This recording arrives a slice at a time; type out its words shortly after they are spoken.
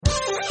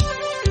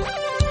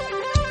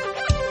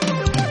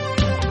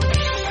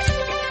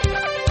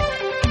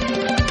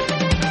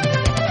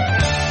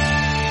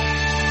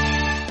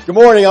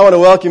Good morning. I want to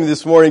welcome you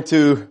this morning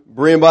to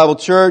Berean Bible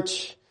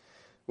Church.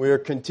 We are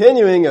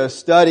continuing a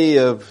study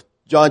of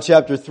John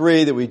chapter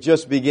 3 that we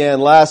just began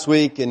last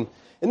week. And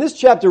this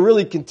chapter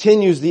really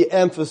continues the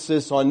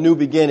emphasis on new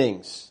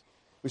beginnings.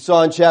 We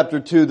saw in chapter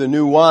 2 the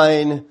new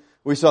wine.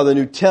 We saw the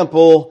new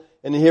temple.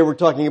 And here we're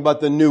talking about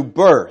the new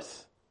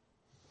birth.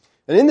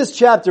 And in this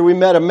chapter we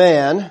met a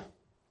man,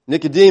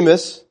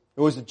 Nicodemus,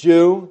 who was a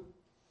Jew.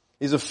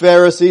 He's a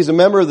Pharisee. He's a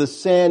member of the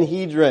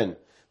Sanhedrin.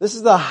 This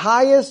is the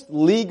highest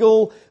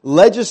legal,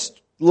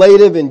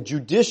 legislative, and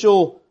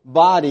judicial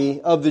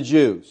body of the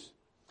Jews.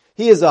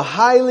 He is a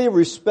highly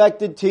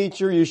respected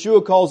teacher.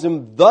 Yeshua calls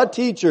him the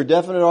teacher,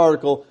 definite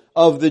article,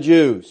 of the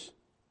Jews.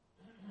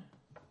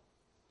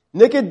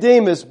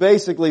 Nicodemus,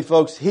 basically,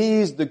 folks,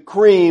 he's the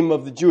cream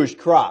of the Jewish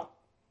crop.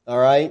 All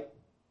right?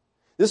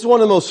 This is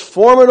one of the most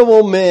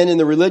formidable men in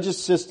the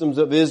religious systems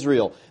of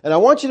Israel. And I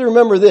want you to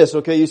remember this,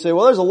 okay? You say,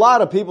 well, there's a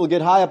lot of people who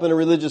get high up in a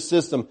religious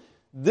system.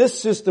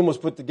 This system was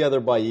put together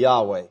by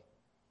Yahweh.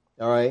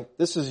 All right?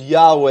 This is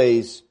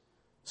Yahweh's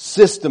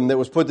system that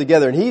was put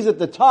together. And he's at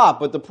the top.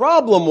 But the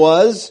problem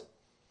was,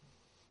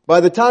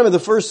 by the time of the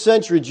first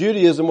century,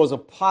 Judaism was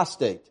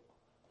apostate.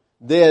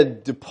 They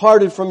had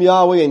departed from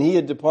Yahweh and he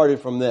had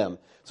departed from them.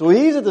 So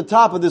he's at the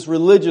top of this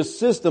religious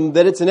system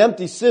that it's an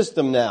empty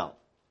system now.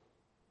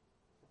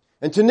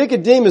 And to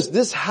Nicodemus,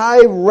 this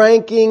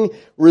high-ranking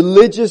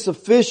religious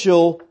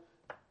official,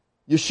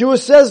 Yeshua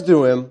says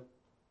to him,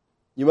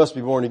 you must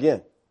be born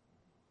again.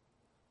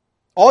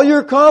 All your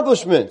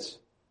accomplishments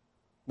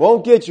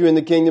won't get you in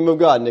the kingdom of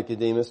God,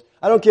 Nicodemus.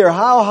 I don't care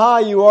how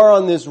high you are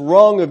on this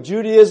rung of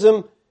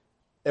Judaism,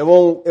 it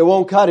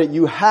won't cut it.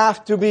 You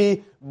have to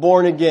be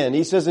born again.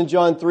 He says in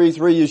John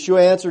 3:3,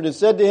 Yeshua answered and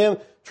said to him,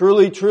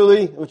 truly,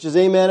 truly, which is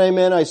amen,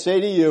 amen, I say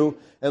to you,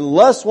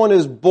 unless one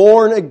is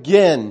born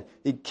again,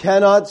 he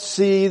cannot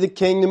see the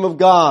kingdom of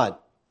God.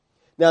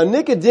 Now,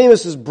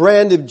 Nicodemus'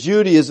 brand of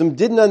Judaism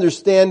didn't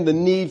understand the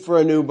need for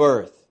a new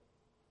birth.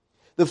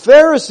 The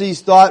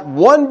Pharisees thought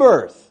one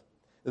birth,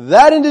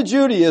 that into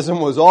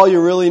Judaism was all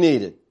you really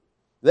needed.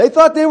 They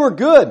thought they were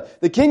good.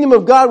 The kingdom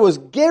of God was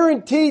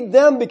guaranteed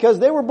them because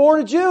they were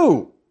born a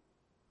Jew.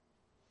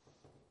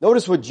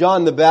 Notice what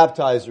John the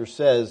Baptizer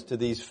says to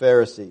these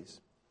Pharisees.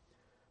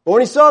 But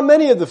when he saw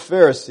many of the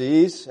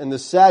Pharisees and the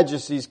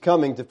Sadducees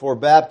coming for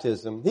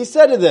baptism, he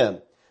said to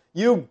them,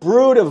 you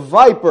brood of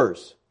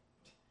vipers.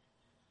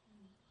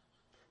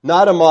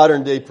 Not a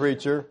modern day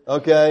preacher,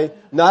 okay?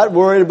 Not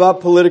worried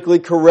about politically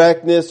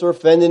correctness or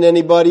offending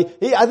anybody.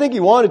 I think he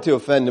wanted to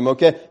offend them,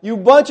 okay? You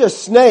bunch of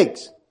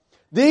snakes.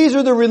 These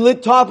are the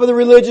top of the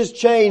religious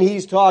chain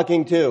he's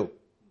talking to.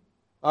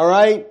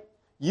 Alright?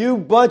 You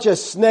bunch of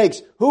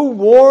snakes. Who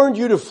warned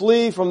you to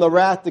flee from the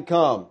wrath to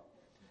come?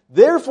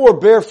 Therefore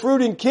bear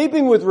fruit in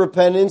keeping with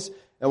repentance.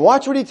 And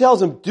watch what he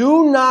tells them.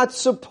 Do not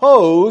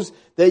suppose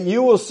that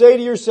you will say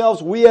to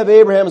yourselves, we have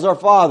Abraham as our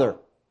father.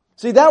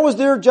 See, that was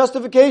their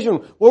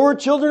justification. Well, we're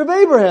children of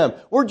Abraham.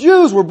 We're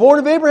Jews. We're born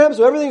of Abraham,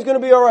 so everything's going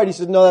to be all right. He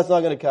said, no, that's not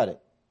going to cut it.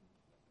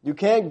 You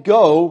can't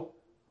go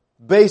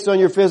based on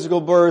your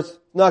physical birth.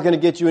 It's not going to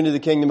get you into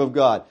the kingdom of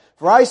God.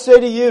 For I say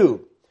to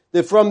you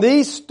that from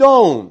these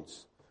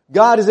stones,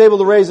 God is able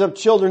to raise up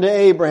children to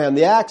Abraham.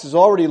 The axe is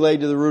already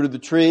laid to the root of the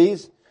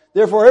trees.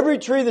 Therefore, every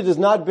tree that does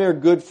not bear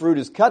good fruit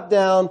is cut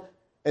down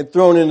and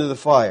thrown into the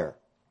fire.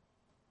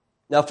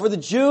 Now, for the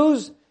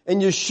Jews in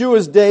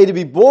Yeshua's day, to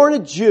be born a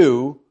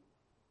Jew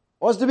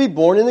was to be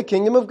born in the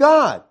kingdom of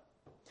God.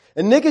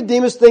 And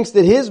Nicodemus thinks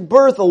that his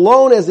birth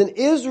alone as an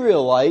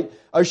Israelite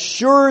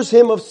assures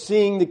him of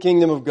seeing the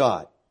kingdom of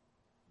God.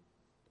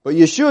 But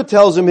Yeshua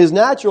tells him his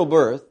natural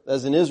birth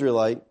as an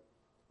Israelite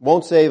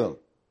won't save him.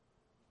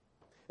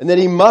 And that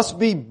he must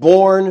be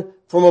born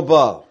from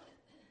above.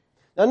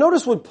 Now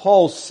notice what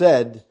Paul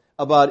said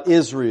about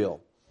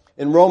Israel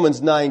in Romans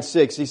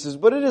 9:6. He says,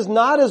 but it is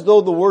not as though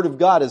the word of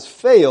God has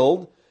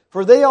failed,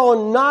 for they are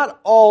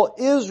not all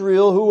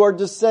Israel who are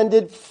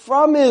descended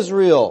from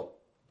Israel.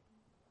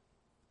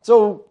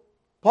 So,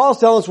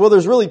 Paul's telling us, well,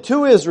 there's really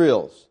two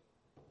Israels.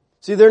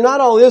 See, they're not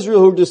all Israel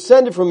who are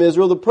descended from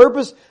Israel. The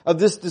purpose of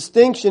this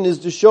distinction is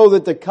to show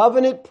that the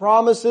covenant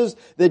promises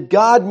that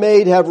God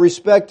made have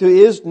respect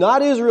to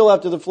not Israel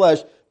after the flesh,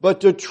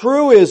 but to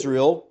true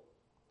Israel.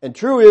 And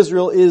true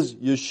Israel is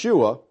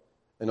Yeshua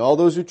and all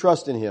those who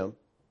trust in Him.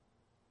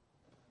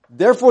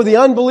 Therefore, the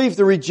unbelief,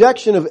 the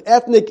rejection of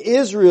ethnic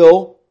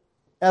Israel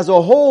as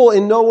a whole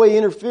in no way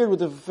interfered with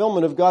the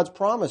fulfillment of God's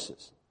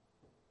promises.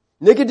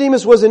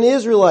 Nicodemus was an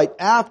Israelite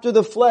after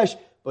the flesh,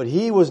 but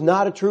he was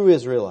not a true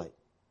Israelite.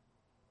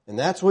 And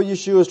that's what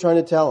Yeshua is trying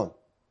to tell him.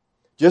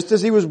 Just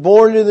as he was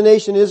born into the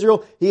nation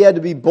Israel, he had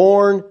to be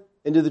born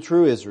into the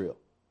true Israel.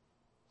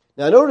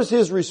 Now notice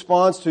his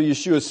response to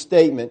Yeshua's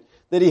statement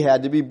that he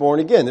had to be born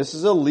again. This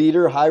is a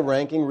leader,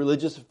 high-ranking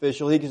religious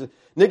official.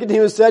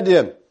 Nicodemus said to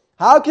him,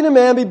 how can a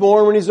man be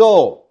born when he's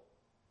old?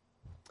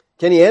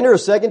 Can he enter a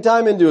second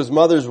time into his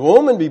mother's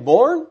womb and be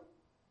born?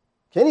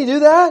 Can he do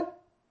that?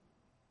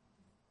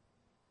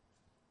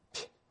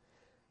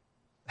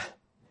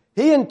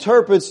 He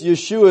interprets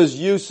Yeshua's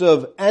use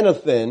of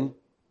anathen,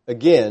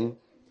 again,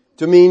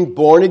 to mean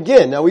born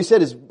again. Now we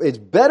said it's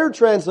better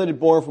translated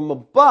born from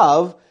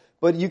above,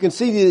 but you can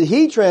see that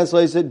he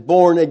translates it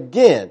born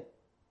again.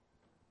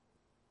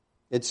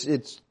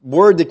 It's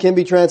word that can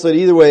be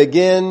translated either way.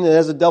 Again, it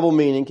has a double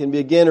meaning, can be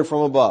again or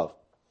from above.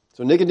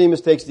 So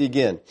Nicodemus takes the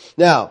again.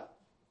 Now,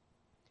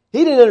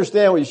 he didn't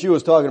understand what Yeshua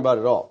was talking about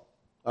at all.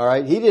 All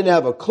right? He didn't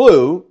have a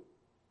clue,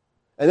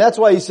 and that's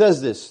why he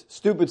says this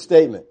stupid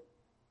statement.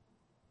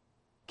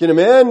 Can a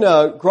man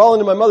crawl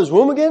into my mother's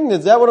womb again?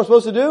 Is that what I'm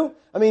supposed to do?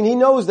 I mean, he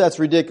knows that's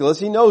ridiculous.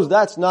 He knows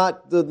that's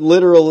not the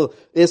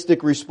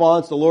literalistic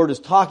response the Lord is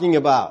talking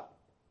about.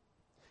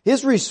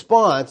 His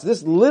response,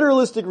 this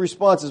literalistic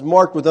response, is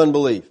marked with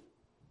unbelief.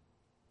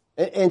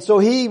 And so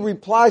he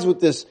replies with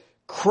this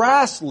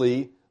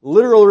crassly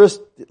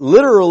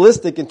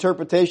literalistic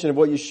interpretation of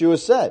what Yeshua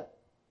said,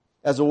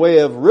 as a way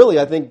of really,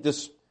 I think,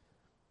 just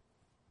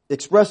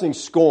expressing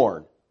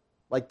scorn.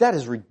 Like, that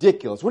is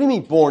ridiculous. What do you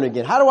mean born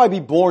again? How do I be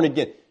born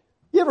again?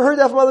 You ever heard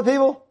that from other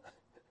people?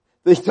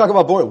 They talk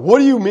about born. What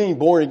do you mean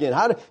born again?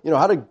 How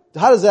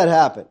does that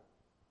happen?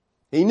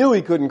 He knew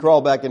he couldn't crawl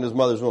back into his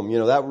mother's womb.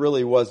 That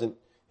really wasn't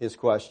his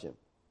question.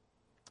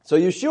 So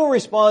Yeshua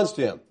responds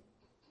to him.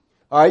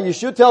 All right,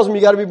 Yeshua tells him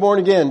you got to be born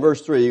again,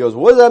 verse 3. He goes,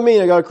 what does that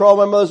mean? I got to crawl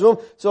in my mother's womb?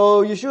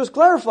 So Yeshua's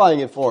clarifying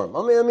it for him.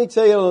 Let me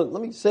say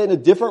it in a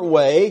different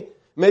way.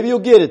 Maybe you'll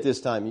get it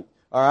this time.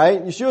 All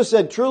right, Yeshua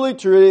said, truly,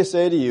 truly, I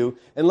say to you,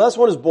 unless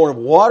one is born of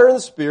water and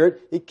the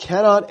Spirit, he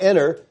cannot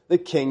enter the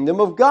kingdom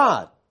of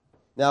God.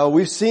 Now,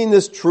 we've seen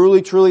this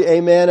truly, truly,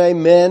 amen,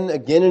 amen,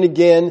 again and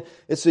again.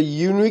 It's a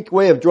unique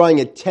way of drawing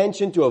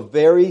attention to a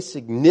very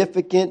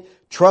significant,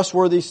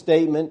 trustworthy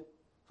statement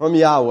from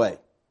Yahweh.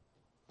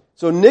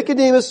 So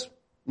Nicodemus'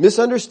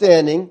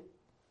 misunderstanding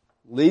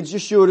leads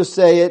Yeshua to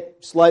say it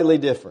slightly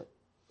different.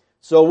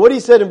 So what he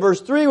said in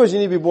verse 3 was you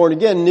need to be born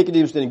again.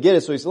 Nicodemus didn't get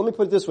it, so he said, let me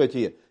put it this way to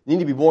you. You need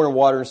to be born of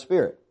water and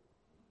Spirit.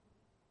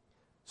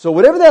 So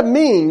whatever that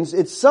means,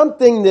 it's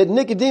something that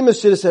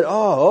Nicodemus should have said,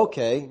 oh,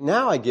 okay,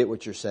 now I get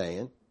what you're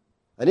saying.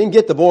 I didn't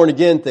get the born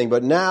again thing,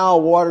 but now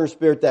water and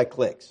Spirit, that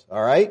clicks.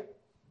 All right?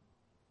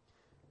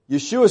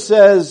 Yeshua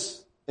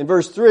says in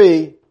verse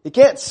 3, you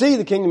can't see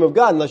the kingdom of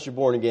God unless you're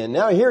born again.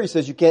 Now here he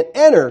says you can't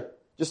enter,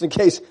 just in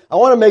case, I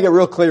want to make it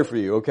real clear for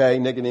you, okay,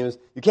 Nicodemus?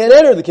 You can't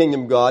enter the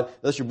kingdom of God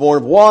unless you're born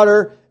of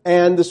water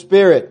and the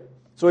Spirit.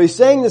 So he's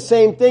saying the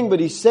same thing, but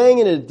he's saying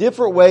it in a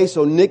different way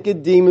so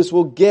Nicodemus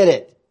will get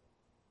it.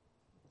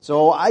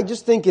 So I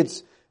just think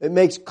it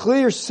makes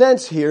clear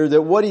sense here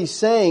that what he's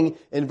saying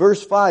in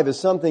verse 5 is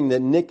something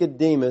that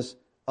Nicodemus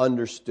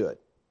understood.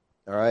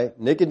 All right?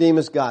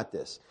 Nicodemus got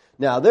this.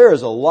 Now, there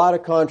is a lot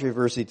of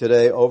controversy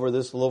today over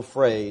this little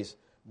phrase,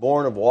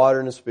 born of water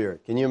and the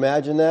Spirit. Can you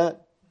imagine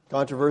that?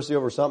 Controversy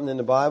over something in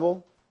the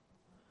Bible?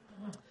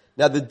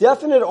 Now, the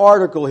definite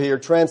article here,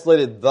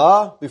 translated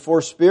the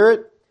before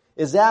Spirit,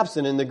 is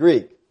absent in the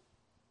Greek.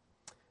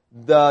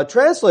 The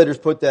translators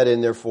put that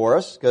in there for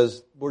us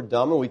because we're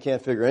dumb and we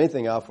can't figure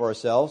anything out for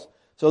ourselves.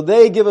 So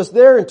they give us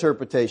their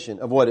interpretation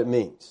of what it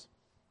means.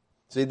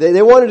 See,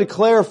 they wanted to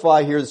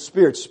clarify here the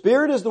Spirit.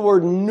 Spirit is the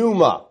word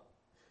pneuma.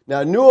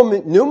 Now,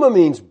 pneuma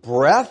means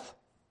breath,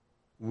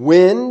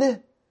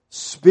 wind,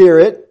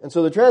 Spirit. And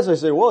so the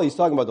translators say, well, he's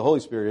talking about the Holy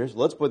Spirit here, so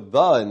let's put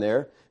the in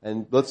there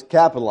and let's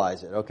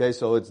capitalize it. Okay,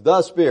 so it's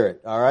the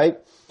Spirit, all right?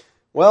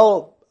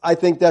 Well, I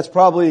think that's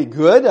probably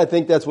good. I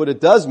think that's what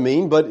it does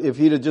mean, but if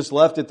he'd have just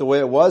left it the way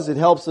it was, it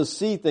helps us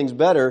see things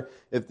better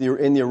if they're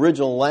in the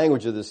original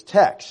language of this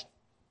text.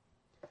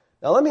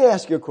 Now, let me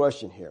ask you a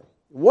question here.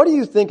 What do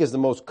you think is the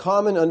most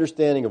common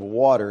understanding of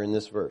water in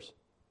this verse?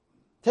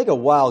 Take a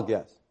wild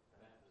guess.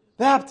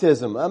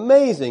 Baptism.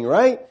 Amazing,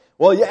 right?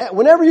 Well,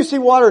 whenever you see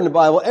water in the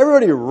Bible,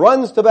 everybody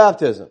runs to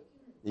baptism.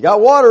 You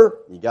got water,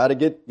 you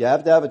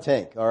have to have a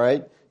tank, all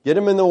right? Get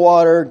them in the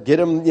water, get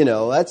them,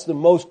 that's the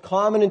most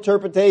common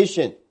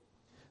interpretation.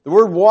 The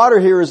word water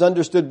here is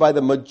understood by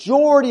the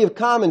majority of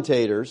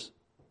commentators,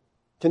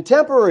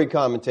 contemporary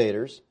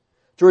commentators,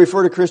 to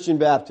refer to Christian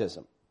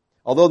baptism.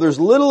 Although there's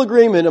little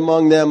agreement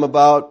among them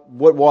about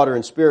what water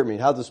and Spirit mean,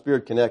 how does the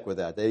Spirit connect with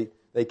that?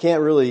 They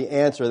can't really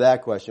answer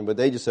that question, but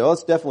they just say, oh,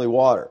 it's definitely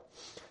water.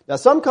 Now,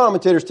 some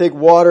commentators take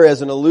water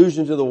as an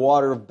allusion to the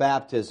water of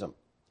baptism,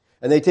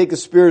 and they take the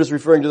Spirit as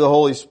referring to the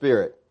Holy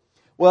Spirit.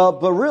 Well,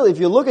 but really, if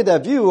you look at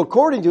that view,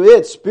 according to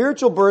it,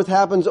 spiritual birth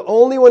happens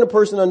only when a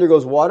person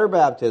undergoes water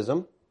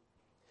baptism,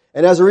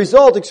 and as a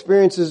result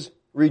experiences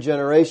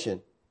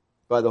regeneration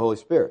by the Holy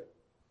Spirit.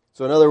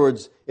 So in other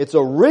words, it's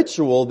a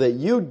ritual that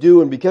you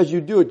do, and because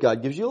you do it,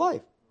 God gives you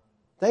life.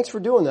 Thanks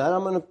for doing that.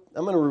 I'm going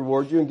to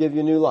reward you and give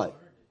you new life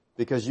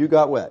because you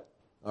got wet.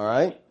 All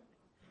right?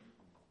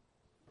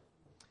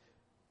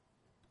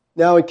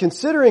 Now, in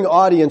considering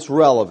audience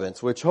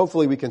relevance, which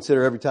hopefully we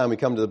consider every time we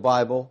come to the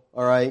Bible,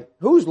 all right,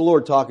 who's the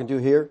Lord talking to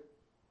here?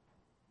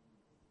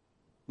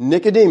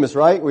 Nicodemus,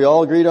 right? We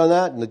all agreed on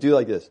that? And do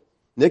like this.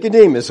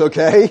 Nicodemus,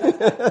 okay?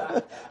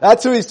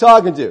 That's who he's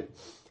talking to.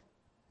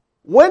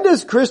 When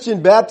does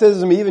Christian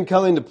baptism even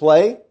come into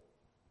play?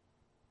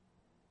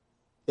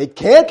 It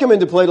can't come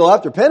into play till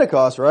after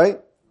Pentecost, right?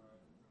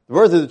 The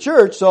birth of the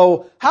church.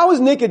 So how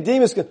is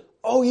Nicodemus going?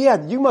 oh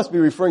yeah, you must be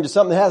referring to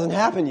something that hasn't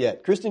happened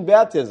yet. Christian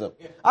baptism.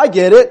 I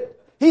get it.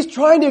 He's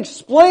trying to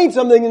explain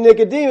something to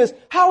Nicodemus.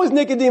 How is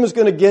Nicodemus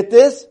going to get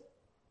this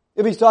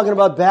if he's talking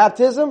about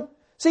baptism?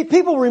 See,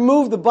 people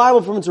remove the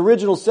Bible from its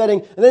original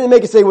setting and then they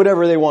make it say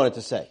whatever they want it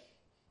to say.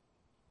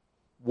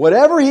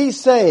 Whatever he's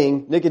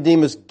saying,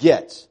 Nicodemus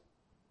gets.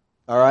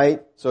 All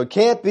right? So it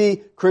can't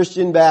be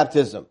Christian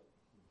baptism.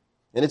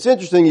 And it's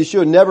interesting,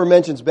 Yeshua never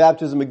mentions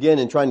baptism again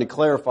in trying to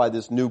clarify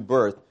this new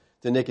birth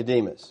to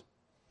Nicodemus.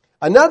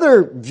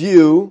 Another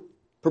view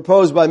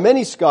proposed by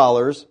many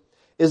scholars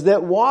is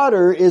that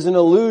water is an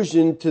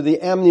allusion to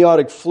the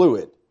amniotic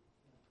fluid,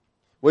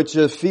 which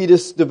a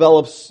fetus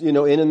develops, in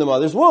the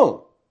mother's womb.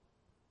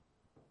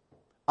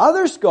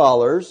 Other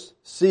scholars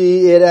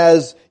see it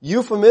as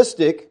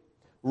euphemistic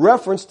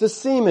reference to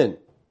semen,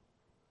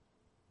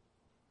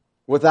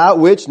 without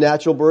which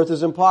natural birth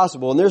is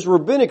impossible. And there's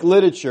rabbinic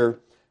literature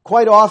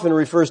quite often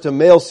refers to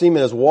male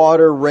semen as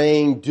water,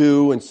 rain,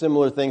 dew, and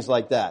similar things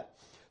like that.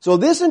 So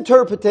this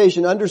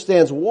interpretation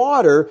understands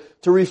water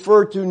to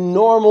refer to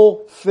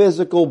normal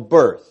physical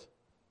birth,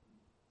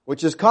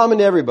 which is common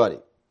to everybody.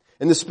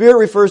 And the Spirit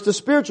refers to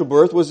spiritual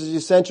birth, which is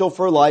essential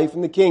for life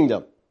in the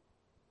kingdom.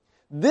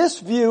 This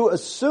view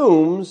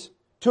assumes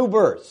two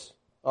births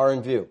are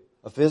in view,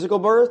 a physical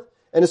birth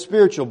and a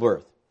spiritual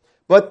birth.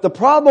 But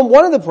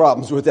one of the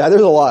problems with that,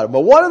 there's a lot of them,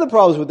 but one of the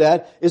problems with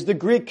that is the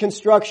Greek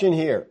construction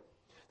here.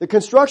 The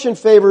construction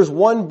favors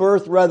one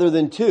birth rather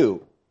than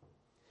two.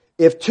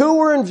 If two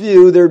were in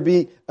view, there'd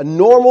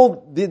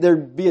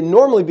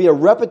normally be a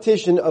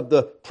repetition of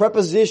the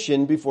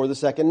preposition before the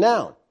second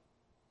noun.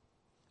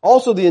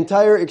 Also, the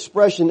entire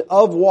expression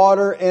of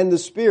water and the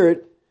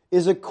Spirit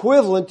is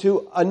equivalent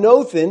to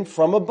anothen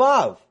from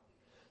above.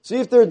 See,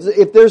 if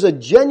there's a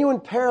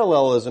genuine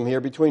parallelism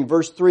here between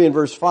verse 3 and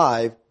verse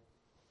 5,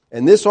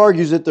 and this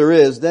argues that there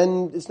is,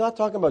 then it's not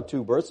talking about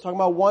two births, it's talking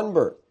about one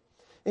birth.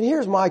 And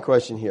here's my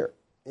question here,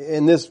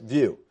 in this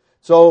view.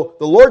 So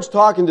the Lord's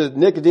talking to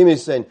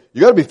Nicodemus saying, you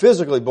got to be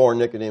physically born,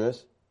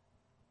 Nicodemus.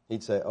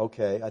 He'd say,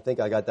 okay, I think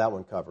I got that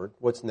one covered.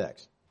 What's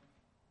next?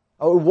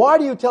 Why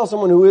do you tell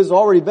someone who has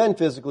already been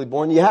physically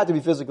born, you have to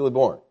be physically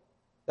born?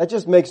 That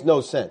just makes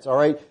no sense, all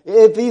right?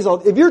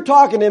 If you're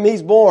talking to him,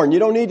 he's born. You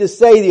don't need to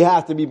say you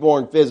have to be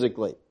born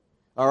physically,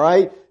 all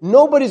right?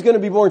 Nobody's going to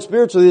be born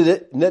spiritually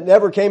that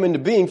never came into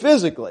being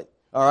physically,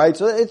 all right?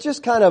 So it's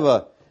just kind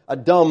of a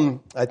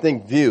dumb, I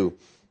think, view.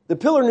 The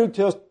Pillar New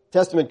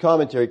Testament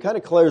commentary kind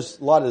of clears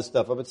a lot of this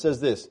stuff up. It says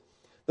this: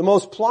 the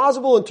most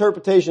plausible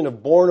interpretation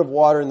of born of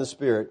water and the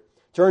Spirit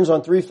turns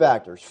on three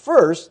factors.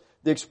 First,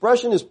 the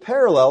expression is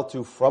parallel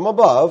to from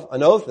above,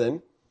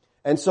 anothen,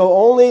 and so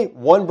only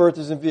one birth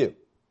is in view.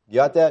 You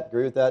got that?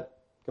 Agree with that?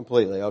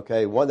 Completely.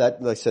 Okay.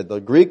 Like I said, the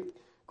Greek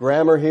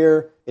grammar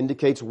here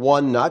indicates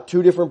one, not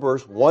two different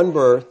births, one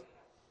birth.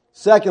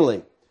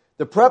 Secondly,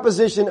 the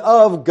preposition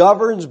of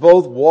governs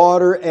both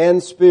water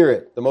and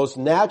Spirit. The most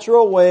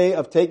natural way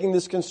of taking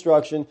this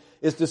construction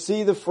is to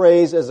see the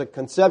phrase as a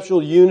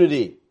conceptual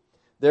unity.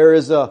 There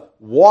is a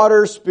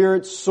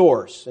water-spirit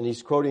source, and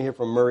he's quoting here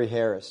from Murray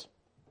Harris,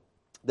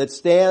 that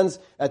stands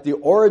at the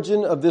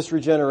origin of this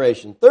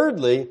regeneration.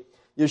 Thirdly,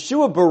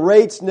 Yeshua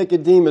berates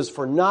Nicodemus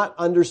for not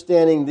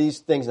understanding these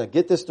things. Now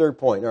get this third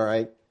point, all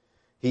right?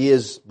 He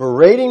is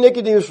berating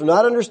Nicodemus for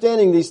not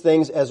understanding these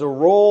things as a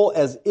role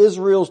as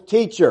Israel's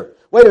teacher.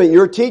 Wait a minute,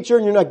 you're a teacher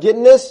and you're not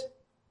getting this?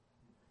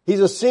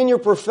 He's a senior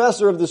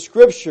professor of the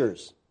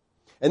Scriptures.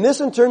 And this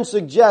in turn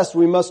suggests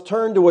we must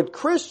turn to what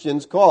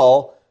Christians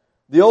call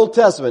the Old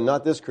Testament,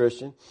 not this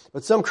Christian,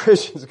 but some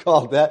Christians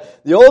call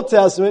that, the Old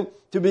Testament,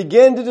 to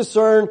begin to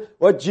discern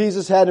what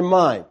Jesus had in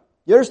mind.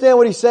 You understand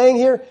what he's saying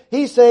here?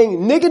 He's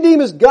saying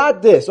Nicodemus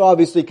got this,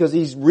 obviously, because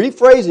he's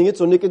rephrasing it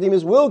so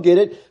Nicodemus will get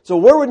it. So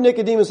where would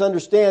Nicodemus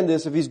understand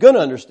this if he's going to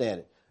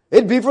understand it?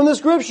 It'd be from the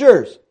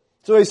Scriptures.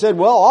 So he said,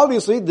 well,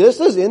 obviously, this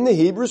is in the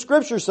Hebrew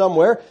Scripture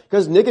somewhere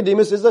because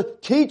Nicodemus is a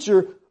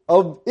teacher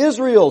of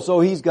Israel,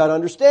 so he's got to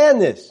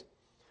understand this.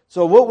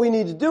 So what we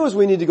need to do is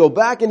we need to go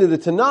back into the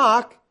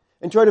Tanakh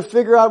and try to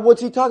figure out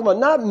what's he talking about.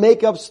 Not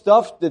make up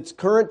stuff that's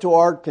current to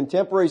our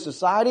contemporary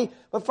society,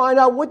 but find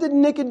out what did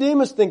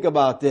Nicodemus think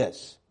about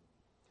this.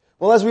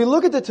 Well, as we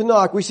look at the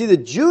Tanakh, we see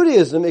that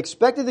Judaism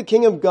expected the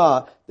kingdom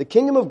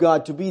of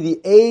God to be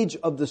the age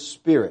of the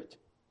Spirit.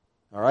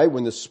 All right,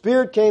 when the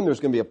Spirit came, there's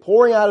going to be a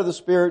pouring out of the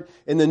Spirit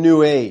in the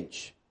new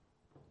age.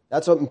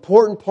 That's an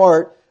important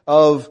part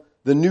of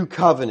the new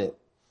covenant.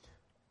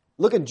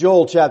 Look at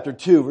Joel chapter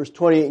 2, verse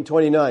 28 and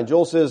 29.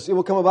 Joel says, it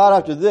will come about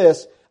after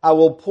this, I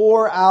will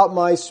pour out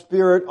my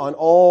Spirit on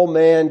all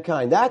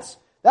mankind. That's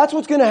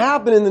what's going to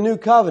happen in the new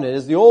covenant.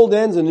 As the old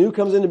ends and the new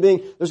comes into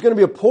being, there's going to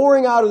be a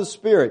pouring out of the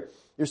Spirit.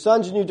 Your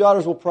sons and your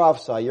daughters will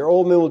prophesy. Your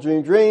old men will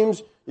dream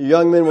dreams. Your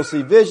young men will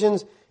see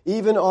visions.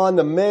 Even on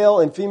the male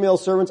and female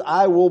servants,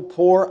 I will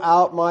pour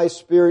out my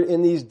Spirit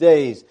in these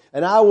days.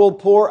 And I will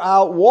pour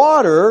out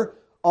water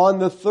on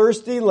the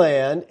thirsty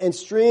land and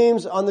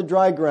streams on the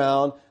dry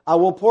ground. I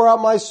will pour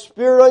out my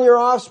Spirit on your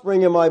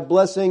offspring and my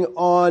blessing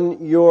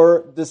on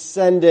your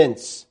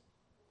descendants.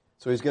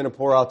 So he's going to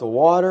pour out the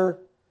water.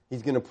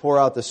 He's going to pour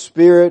out the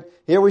Spirit.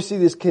 Here we see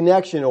this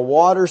connection, a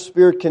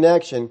water-spirit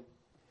connection.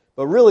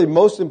 But really,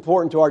 most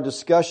important to our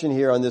discussion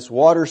here on this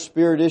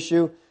water-spirit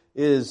issue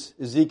is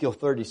Ezekiel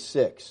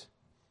 36.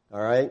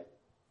 All right?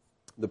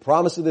 The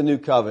promise of the new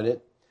covenant.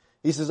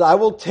 He says, I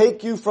will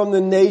take you from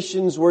the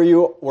nations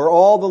where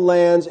all the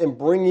lands and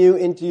bring you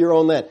into your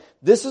own land.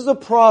 This is a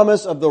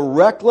promise of the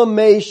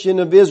reclamation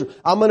of Israel.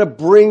 I'm going to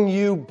bring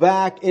you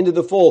back into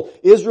the fold.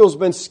 Israel's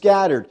been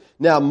scattered.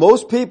 Now,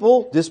 most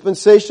people,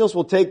 dispensationalists,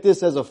 will take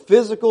this as a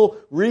physical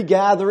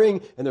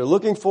regathering, and they're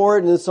looking for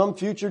it in some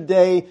future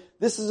day.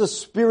 This is a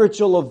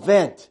spiritual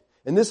event.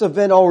 And this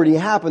event already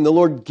happened. The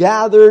Lord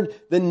gathered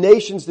the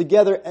nations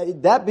together.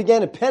 That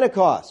began at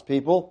Pentecost,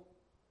 people.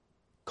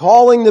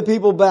 Calling the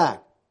people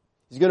back.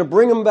 He's going to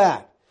bring them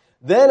back.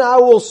 Then I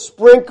will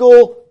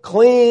sprinkle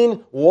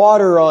clean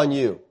water on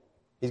you.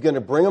 He's going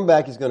to bring them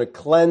back. He's going to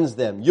cleanse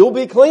them. You'll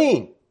be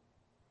clean.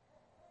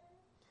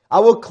 I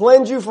will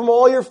cleanse you from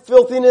all your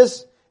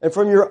filthiness and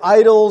from your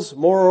idols.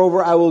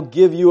 Moreover, I will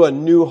give you a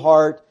new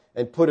heart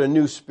and put a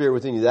new spirit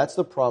within you. That's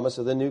the promise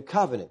of the new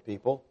covenant,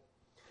 people.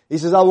 He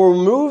says, I will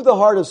remove the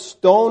heart of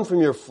stone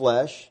from your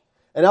flesh,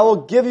 and I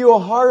will give you a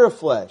heart of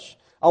flesh.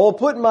 I will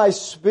put my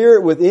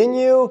spirit within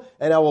you,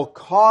 and I will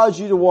cause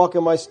you to walk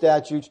in my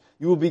statutes.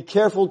 You will be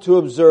careful to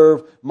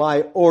observe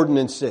my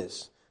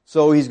ordinances.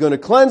 So he's going to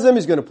cleanse them.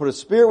 He's going to put a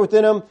spirit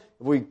within them.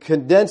 If we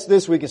condense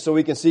this, so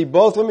we can see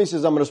both of them. He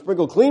says, I'm going to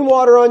sprinkle clean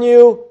water on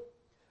you.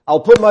 I'll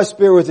put my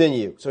spirit within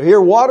you. So here,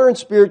 water and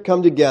spirit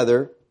come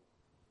together.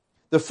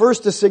 The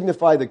first to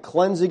signify the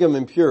cleansing of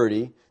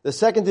impurity. The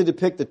second to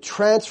depict the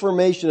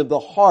transformation of the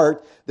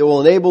heart that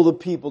will enable the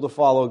people to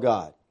follow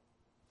God.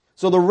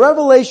 So the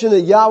revelation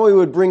that Yahweh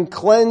would bring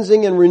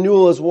cleansing and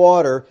renewal as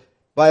water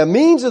by a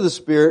means of the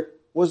Spirit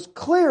was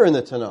clear in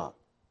the Tanakh.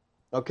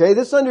 Okay,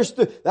 this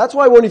understood. That's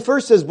why when he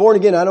first says born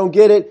again, I don't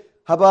get it.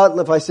 How about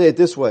if I say it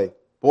this way?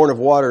 Born of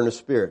water and the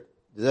Spirit.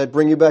 Does that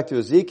bring you back to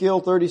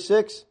Ezekiel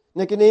 36,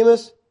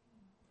 Nicodemus?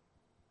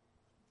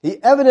 He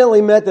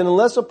evidently meant that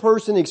unless a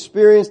person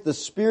experienced the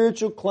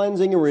spiritual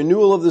cleansing and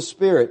renewal of the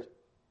Spirit,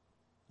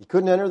 he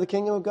couldn't enter the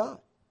kingdom of God.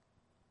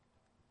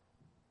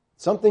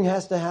 Something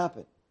has to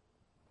happen.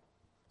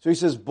 So he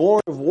says,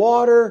 born of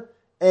water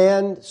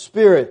and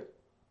Spirit.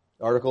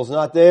 The article's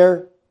not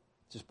there.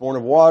 Just born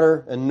of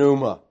water and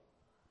pneuma.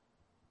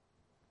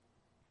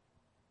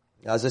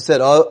 As I said,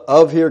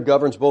 of here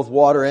governs both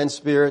water and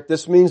Spirit.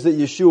 This means that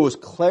Yeshua was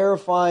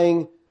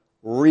clarifying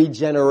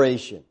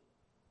regeneration.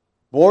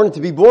 To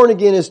be born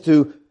again is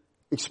to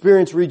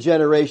experience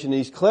regeneration. And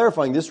he's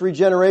clarifying this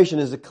regeneration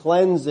is a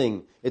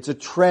cleansing. It's a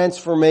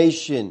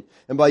transformation.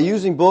 And by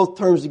using both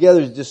terms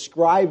together, he's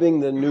describing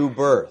the new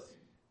birth.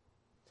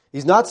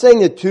 He's not saying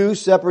that two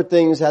separate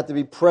things have to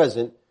be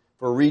present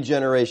for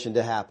regeneration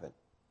to happen.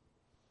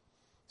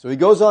 So he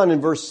goes on in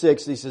verse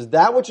 6, he says,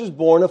 that which is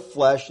born of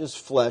flesh is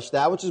flesh,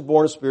 that which is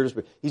born of spirit is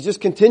spirit. He's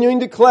just continuing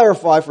to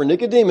clarify for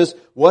Nicodemus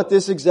what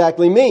this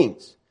exactly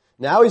means.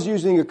 Now he's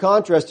using a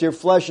contrast here,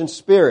 flesh and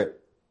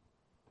spirit.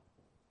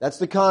 That's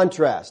the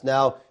contrast.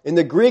 Now, in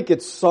the Greek,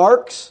 it's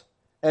sarx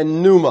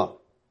and pneuma.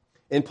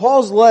 In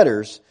Paul's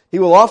letters, he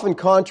will often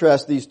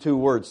contrast these two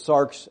words,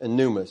 sarx and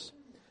pneumas.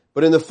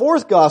 But in the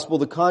fourth gospel,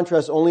 the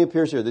contrast only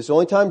appears here. This is the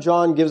only time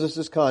John gives us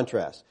this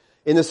contrast.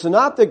 In the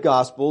synoptic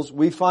gospels,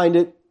 we find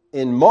it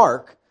in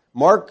Mark.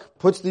 Mark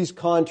puts these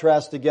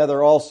contrasts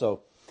together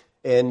also.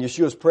 In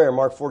Yeshua's prayer,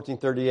 Mark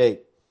 14:38.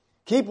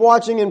 Keep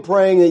watching and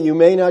praying that you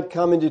may not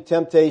come into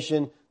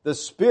temptation. The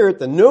spirit,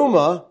 the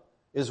pneuma,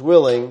 is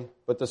willing,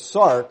 but the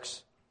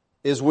sarx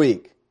is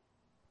weak.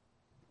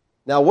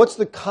 Now, what's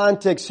the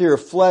context here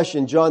of flesh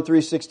in John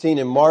 3:16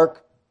 and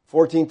Mark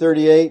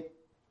 14:38?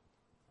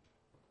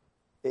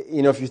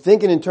 If you're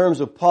thinking in terms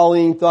of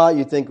Pauline thought,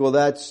 you think, well,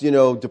 that's,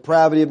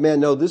 depravity of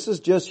man. No, this is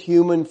just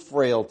human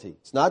frailty.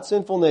 It's not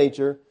sinful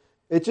nature.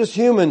 It's just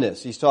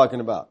humanness he's talking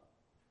about.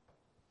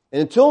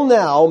 And until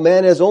now,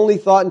 man has only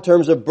thought in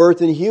terms of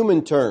birth in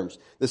human terms.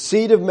 The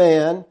seed of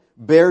man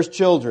bears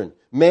children.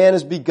 Man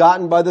is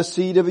begotten by the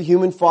seed of a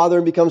human father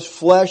and becomes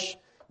flesh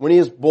when he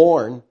is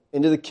born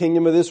into the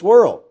kingdom of this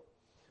world.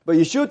 But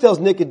Yeshua tells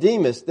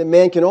Nicodemus that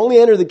man can only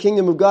enter the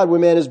kingdom of God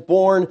when man is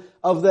born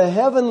of the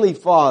heavenly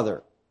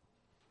Father.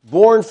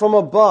 Born from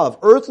above.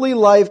 Earthly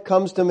life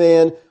comes to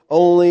man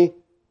only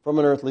from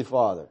an earthly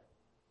father.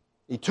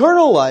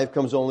 Eternal life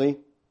comes only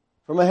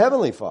from a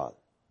heavenly Father.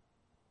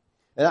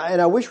 And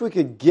I wish we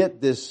could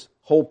get this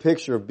whole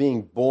picture of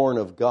being born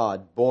of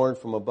God, born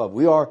from above.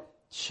 We are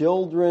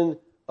children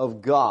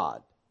of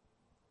God.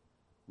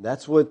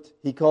 That's what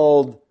he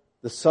called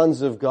the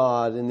sons of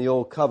God in the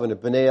Old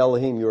Covenant. B'nai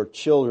Elohim, you are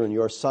children,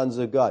 you are sons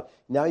of God.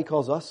 Now he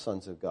calls us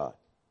sons of God.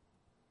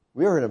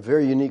 We are in a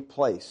very unique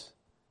place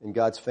in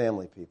God's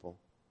family, people.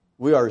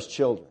 We are his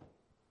children.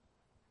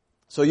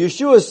 So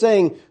Yeshua is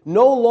saying,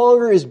 no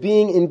longer is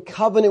being in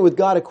covenant with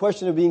God a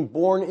question of being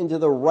born into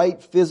the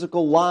right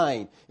physical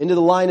line, into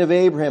the line of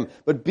Abraham,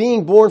 but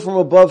being born from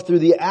above through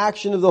the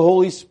action of the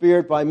Holy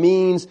Spirit by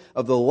means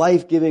of the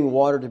life-giving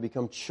water to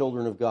become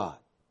children of God.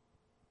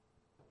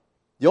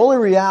 The only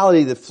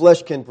reality that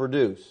flesh can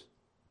produce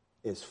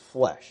is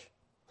flesh.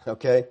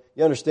 Okay?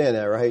 You understand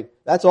that, right?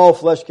 That's all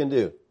flesh can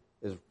do,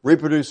 is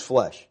reproduce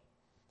flesh.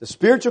 The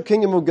spiritual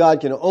kingdom of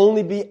God can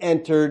only be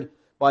entered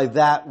by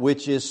that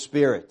which is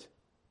spirit.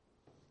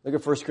 Look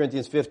at 1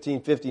 Corinthians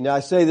 15:50. Now I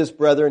say this,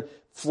 brethren,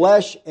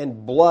 flesh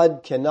and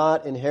blood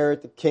cannot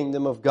inherit the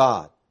kingdom of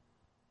God.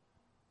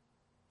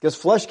 Because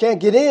flesh can't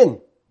get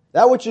in.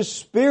 That which is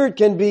spirit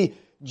can be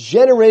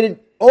generated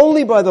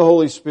only by the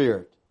Holy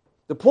Spirit.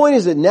 The point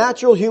is that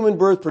natural human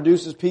birth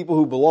produces people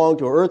who belong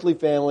to an earthly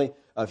family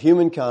of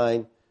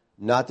humankind,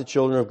 not the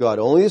children of God.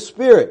 Only the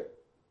Spirit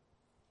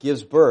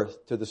gives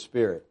birth to the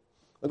Spirit.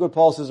 Look what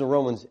Paul says in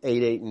Romans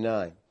 8, and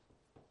 9.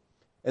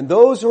 And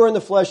those who are in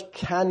the flesh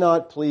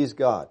cannot please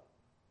God.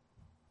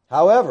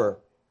 However,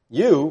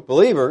 you,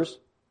 believers,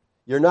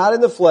 you're not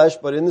in the flesh,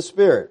 but in the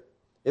Spirit,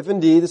 if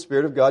indeed the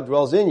Spirit of God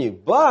dwells in you.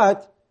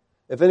 But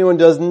if anyone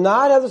does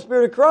not have the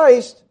Spirit of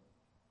Christ,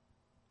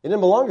 he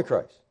didn't belong to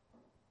Christ.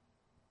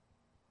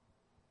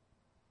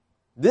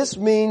 This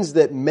means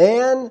that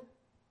man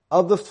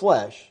of the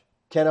flesh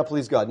cannot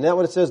please God. Isn't that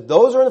what it says?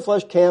 Those who are in the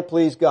flesh can't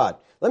please God.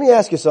 Let me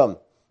ask you something.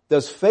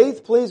 Does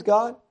faith please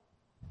God?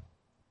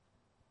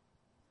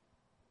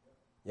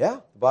 Yeah,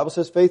 the Bible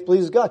says faith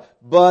pleases God.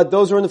 But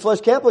those who are in the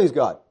flesh can't please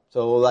God.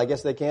 So I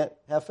guess they can't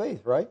have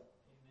faith, right?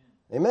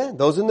 Amen.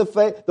 Those in the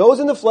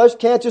flesh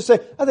can't just say,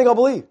 I think I'll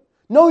believe.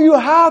 No, you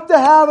have to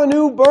have a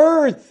new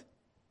birth.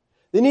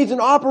 There needs an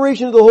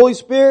operation of the Holy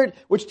Spirit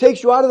which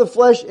takes you out of the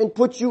flesh and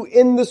puts you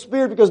in the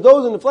Spirit, because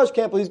those in the flesh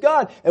can't please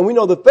God. And we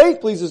know the faith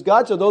pleases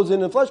God, so those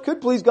in the flesh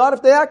could please God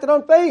if they acted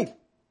on faith.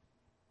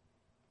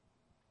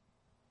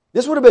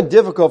 This would have been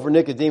difficult for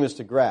Nicodemus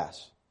to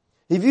grasp.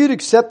 He viewed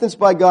acceptance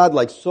by God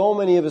like so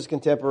many of his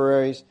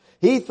contemporaries.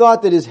 He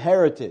thought that his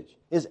heritage,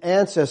 his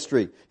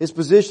ancestry, his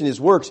position,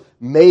 his works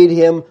made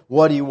him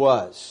what he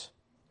was.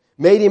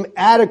 Made him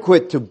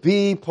adequate to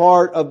be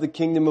part of the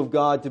kingdom of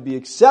God, to be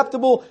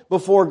acceptable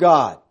before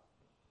God.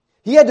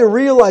 He had to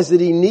realize that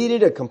he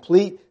needed a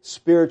complete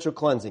spiritual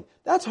cleansing.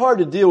 That's hard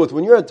to deal with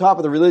when you're at the top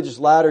of the religious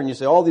ladder and you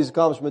say all these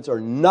accomplishments are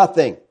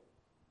nothing.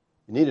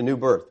 You need a new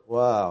birth.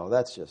 Wow,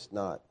 that's just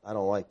not, I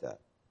don't like that.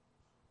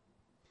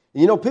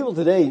 You know, people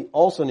today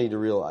also need to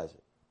realize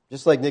it,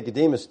 just like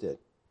Nicodemus did.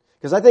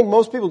 Because I think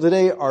most people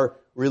today are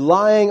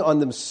relying on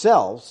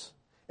themselves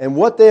and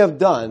what they have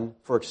done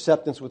for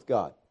acceptance with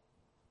God.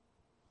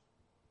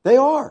 They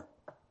are.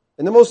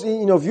 And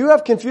if you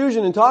have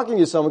confusion in talking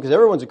to someone, because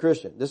everyone's a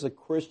Christian. This is a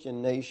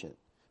Christian nation.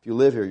 If you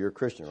live here, you're a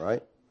Christian,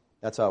 right?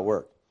 That's how it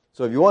works.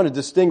 So if you want to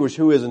distinguish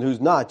who is and who's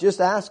not, just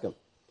ask them.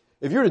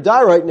 If you were to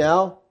die right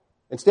now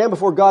and stand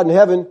before God in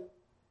heaven,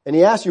 and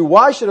He asks you,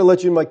 why should I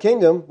let you in my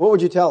kingdom? What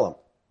would you tell Him?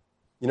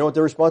 You know what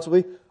their response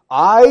will be?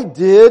 I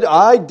gave.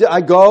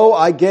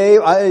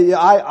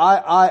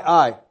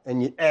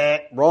 And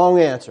wrong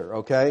answer,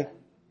 okay?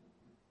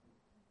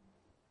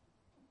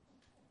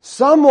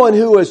 Someone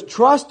who has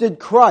trusted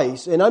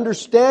Christ and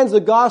understands the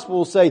gospel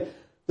will say,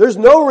 there's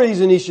no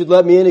reason He should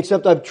let me in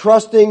except I'm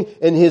trusting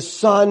in His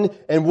Son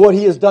and what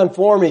He has done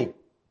for me.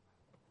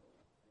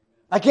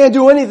 I can't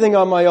do anything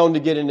on my own to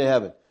get into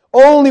heaven.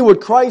 Only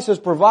what Christ has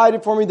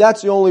provided for me,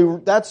 that's the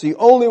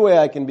only way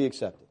I can be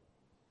accepted.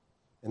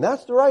 And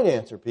that's the right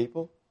answer,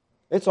 people.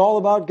 It's all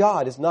about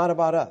God. It's not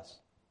about us.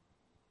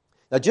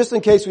 Now, just in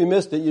case we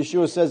missed it,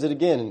 Yeshua says it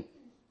again in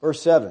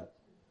verse 7.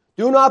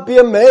 Do not be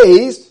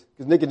amazed,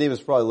 because Nicodemus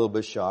is probably a little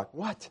bit shocked.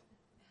 What?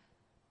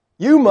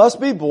 You must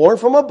be born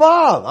from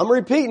above. I'm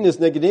repeating this,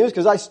 Nicodemus,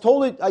 because I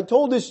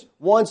told this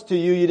once to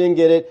you, you didn't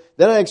get it.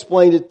 Then I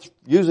explained it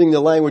using the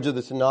language of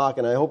the Tanakh,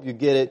 and I hope you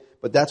get it.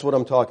 But that's what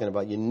I'm talking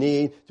about. You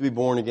need to be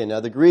born again. Now,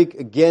 the Greek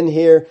again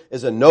here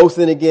is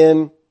anothen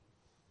again.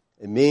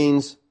 It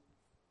means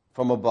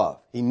from above.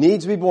 He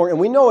needs to be born. And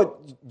we know it,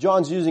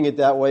 John's using it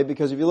that way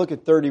because if you look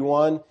at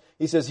 31,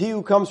 he says, he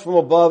who comes from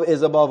above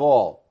is above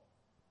all.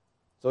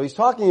 So he's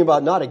talking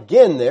about not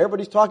again there, but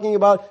he's talking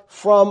about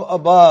from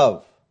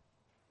above.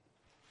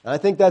 And I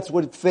think that's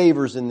what it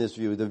favors in this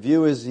view. The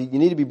view is you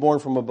need to be born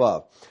from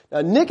above.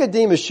 Now,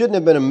 Nicodemus shouldn't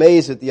have been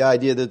amazed at the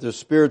idea that there's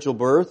spiritual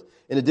birth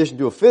in addition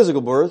to a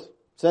physical birth,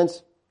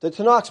 since the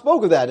Tanakh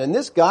spoke of that. And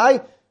this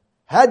guy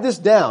had this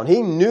down.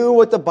 He knew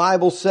what the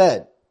Bible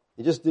said.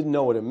 He just didn't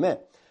know what it meant.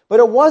 But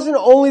it wasn't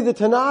only the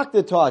Tanakh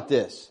that taught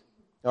this.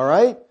 All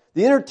right?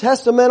 The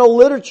intertestamental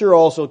literature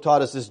also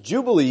taught us this.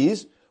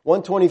 Jubilees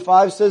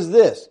 125 says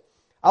this,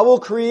 I will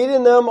create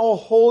in them a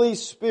Holy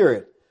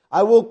Spirit.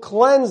 I will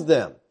cleanse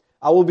them.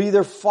 I will be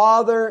their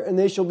father and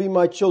they shall be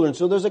my children.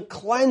 So there's a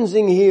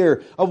cleansing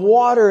here of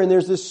water and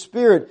there's this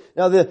Spirit.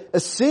 Now the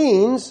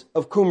Essenes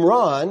of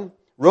Qumran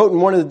wrote in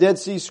one of the Dead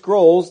Sea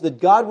Scrolls that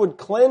God would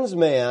cleanse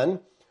man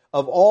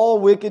of all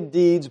wicked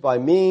deeds by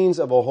means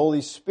of a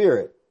Holy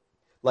Spirit.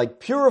 Like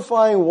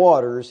purifying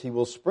waters, He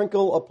will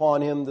sprinkle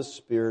upon him the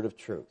Spirit of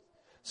truth.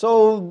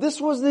 So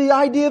this was the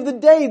idea of the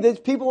day,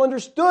 that people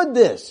understood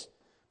this.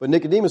 But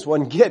Nicodemus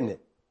wasn't getting it.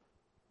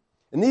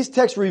 And these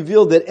texts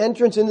reveal that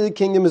entrance into the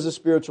kingdom is a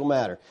spiritual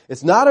matter.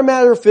 It's not a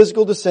matter of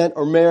physical descent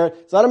or merit.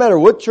 It's not a matter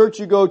of what church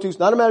you go to. It's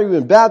not a matter of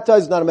being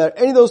baptized. It's not a matter of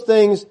any of those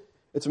things.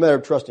 It's a matter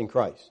of trusting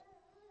Christ.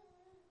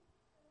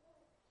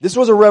 This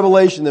was a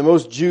revelation that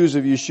most Jews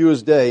of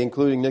Yeshua's day,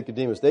 including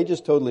Nicodemus, they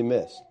just totally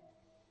missed.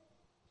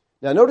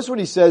 Now notice what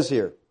he says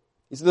here.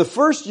 He said, the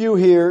first you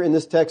here in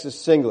this text is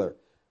singular.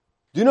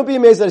 Do not be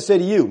amazed that I say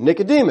to you,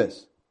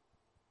 Nicodemus.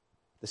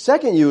 The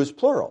second you is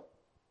plural,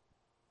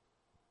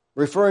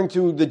 referring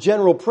to the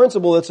general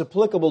principle that's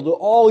applicable to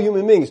all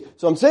human beings.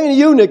 So I'm saying to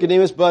you,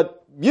 Nicodemus,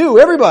 but you,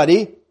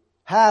 everybody,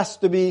 has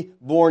to be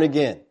born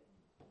again.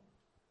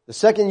 The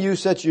second you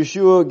sets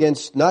Yeshua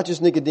against not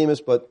just Nicodemus,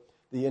 but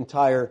the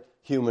entire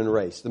human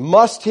race. The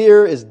must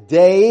here is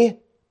day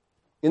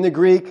in the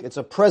Greek. It's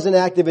a present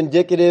active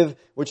indicative,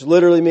 which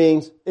literally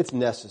means it's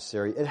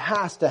necessary. It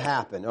has to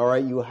happen, all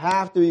right? You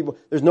have to be,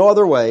 there's no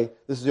other way.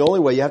 This is the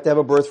only way. You have to have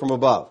a birth from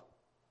above.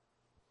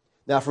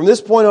 Now, from this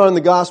point on in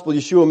the gospel,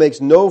 Yeshua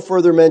makes no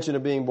further mention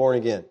of being born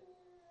again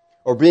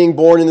or being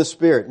born in the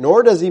Spirit,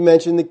 nor does he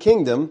mention the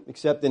kingdom,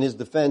 except in his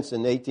defense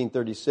in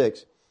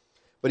 1836.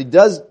 But he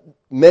does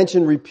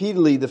mention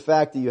repeatedly the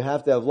fact that you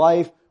have to have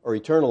life or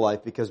eternal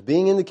life, because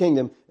being in the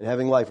kingdom and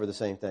having life are the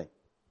same thing.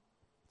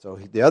 So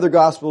the other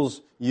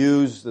Gospels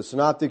the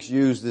Synoptics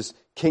use this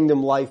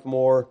kingdom life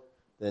more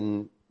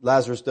than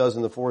Lazarus does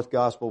in the fourth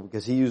Gospel,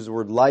 because he uses the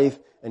word life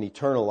and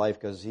eternal life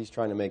because he's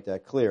trying to make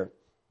that clear.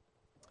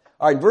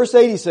 All right, in verse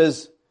 8 he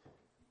says,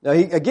 now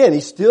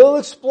he's still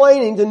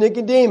explaining to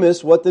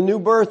Nicodemus what the new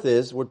birth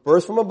is, what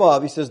birth from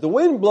above. He says, the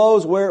wind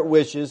blows where it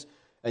wishes,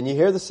 and you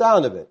hear the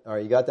sound of it. All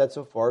right, you got that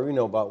so far. We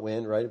know about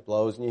wind, right? It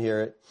blows and you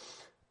hear it.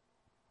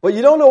 But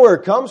you don't know where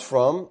it comes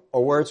from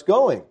or where it's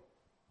going.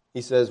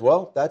 He says,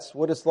 well, that's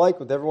what it's like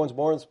with everyone's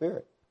born in the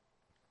Spirit.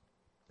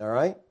 All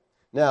right?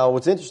 Now,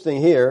 what's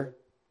interesting here,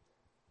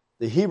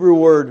 the Hebrew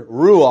word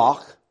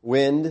ruach,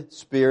 wind,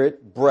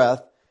 spirit,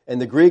 breath, and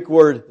the Greek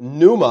word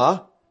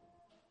pneuma,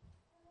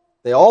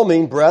 they all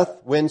mean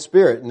breath, wind,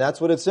 spirit. And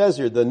that's what it says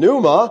here. The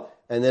pneuma,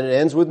 and then it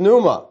ends with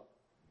pneuma.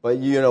 But,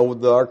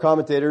 our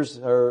commentators,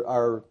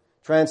 our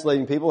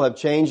translating people have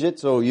changed it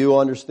so you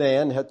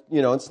understand.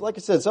 It's like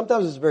I said,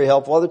 sometimes it's very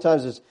helpful. Other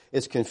times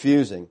it's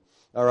confusing.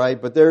 All right?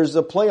 But there's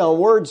a play on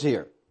words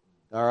here.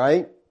 All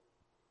right?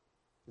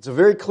 It's a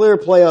very clear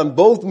play on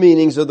both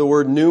meanings of the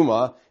word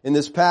pneuma in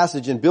this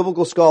passage. And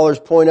biblical scholars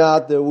point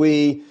out that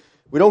we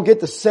don't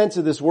get the sense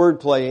of this word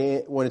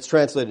play when it's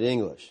translated in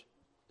English.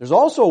 There's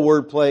also a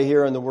word play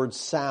here on the word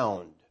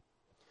sound.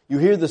 You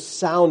hear the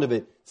sound of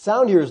it.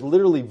 Sound here is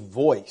literally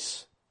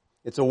voice.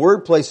 It's a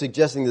wordplay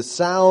suggesting the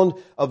sound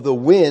of the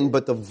wind,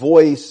 but the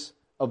voice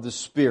of the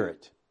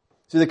Spirit.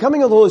 See, the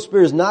coming of the Holy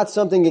Spirit is not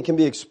something that can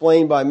be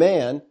explained by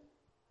man,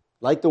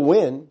 like the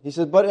wind. He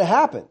says, but it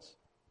happens.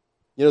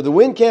 The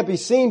wind can't be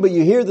seen, but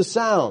you hear the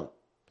sound.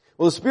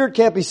 Well, the Spirit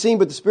can't be seen,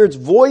 but the Spirit's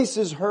voice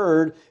is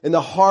heard in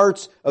the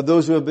hearts of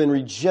those who have been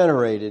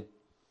regenerated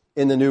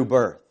in the new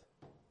birth.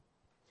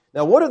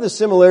 Now, what are the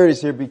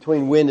similarities here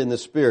between wind and the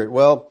Spirit?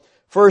 Well,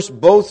 first,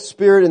 both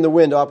Spirit and the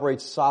wind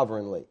operate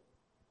sovereignly.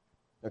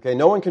 Okay,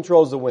 no one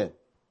controls the wind.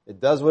 It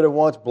does what it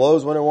wants,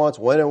 blows when it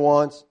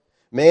wants.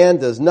 Man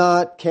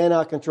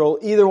cannot control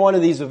either one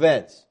of these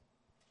events.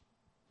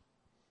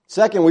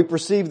 Second, we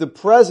perceive the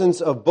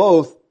presence of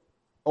both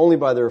only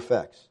by their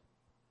effects.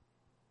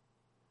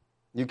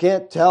 You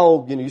can't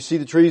tell, you see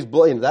the trees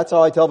blow, that's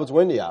how I tell if it's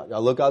windy out. I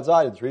look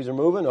outside, the trees are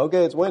moving,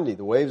 okay, it's windy.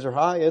 The waves are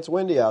high, it's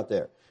windy out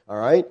there. All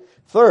right?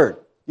 Third,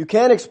 you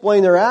can't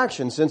explain their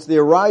actions since they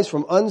arise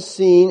from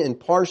unseen and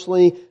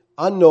partially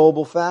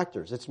unknowable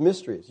factors. It's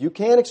mysteries. You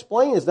can't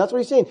explain this. That's what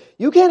he's saying.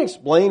 You can't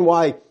explain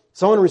why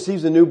someone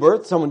receives a new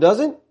birth, someone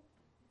doesn't.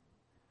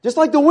 Just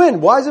like the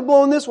wind. Why is it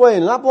blowing this way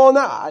and not blowing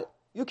that?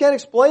 You can't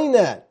explain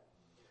that.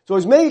 So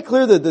he's making it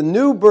clear that the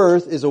new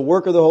birth is a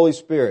work of the Holy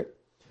Spirit.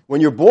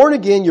 When you're born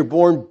again, you're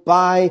born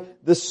by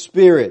the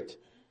Spirit.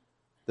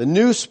 The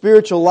new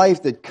spiritual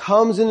life that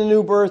comes in the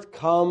new birth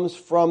comes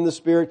from the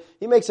Spirit.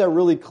 He makes that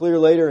really clear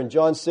later in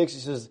John 6. He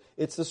says,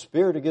 it's the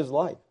Spirit who gives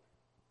life.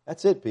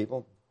 That's it,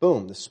 people.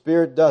 Boom, the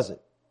Spirit does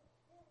it.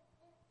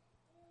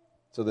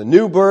 So the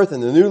new birth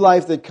and the new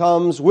life that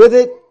comes with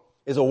it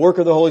is a work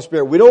of the Holy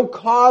Spirit. We don't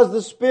cause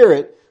the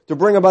Spirit to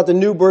bring about the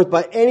new birth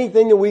by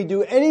anything that we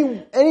do,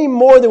 any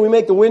more than we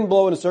make the wind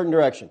blow in a certain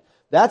direction.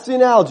 That's the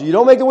analogy. You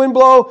don't make the wind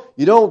blow,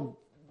 you don't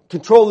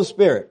control the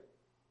Spirit.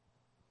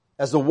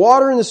 As the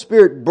water and the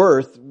Spirit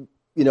birth,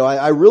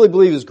 I really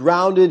believe is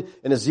grounded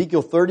in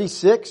Ezekiel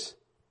 36.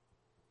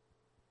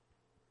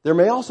 There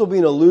may also be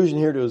an allusion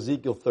here to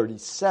Ezekiel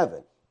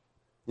 37.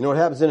 You know what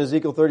happens in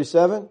Ezekiel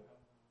 37?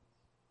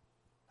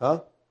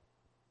 Huh?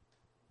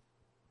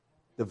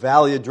 The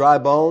valley of dry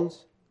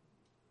bones.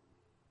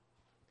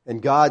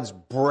 And God's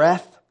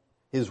breath,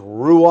 His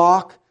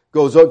ruach,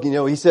 goes up.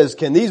 He says,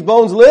 can these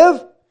bones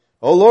live?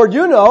 Oh Lord,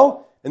 you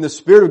know. And the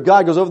Spirit of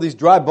God goes over these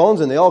dry bones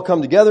and they all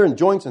come together, and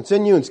joints and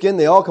sinew and skin,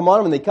 they all come on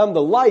them and they come to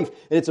life.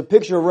 And it's a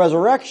picture of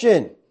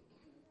resurrection.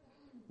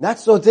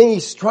 That's the thing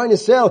he's trying to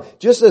say.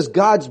 Just as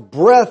God's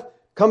breath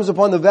comes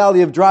upon the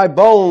valley of dry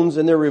bones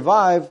and they're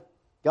revived,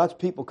 God's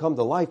people come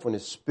to life when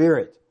His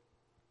Spirit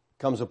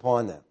comes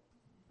upon them.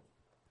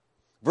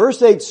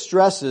 Verse 8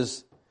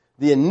 stresses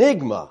the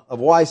enigma of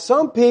why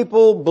some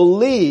people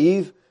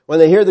believe when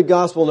they hear the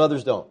gospel and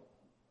others don't.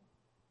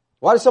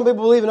 Why do some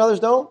people believe and others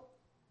don't?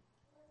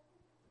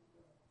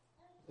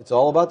 It's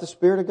all about the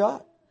Spirit of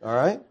God. All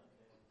right?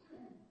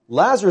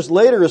 Lazarus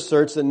later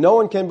asserts that no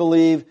one can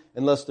believe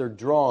unless they're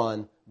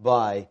drawn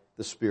by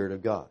the Spirit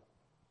of God.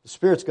 The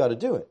Spirit's got to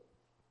do it.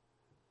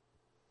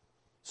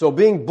 So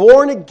being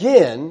born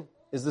again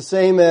is the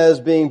same as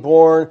being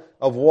born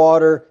of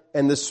water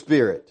and the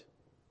Spirit.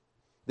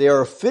 They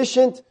are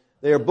efficient.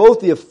 They are both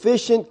the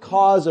efficient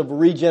cause of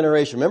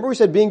regeneration. Remember we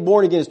said being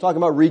born again is talking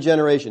about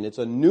regeneration. It's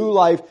a new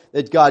life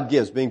that God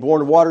gives. Being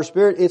born of water,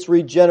 Spirit, it's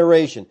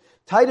regeneration.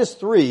 Titus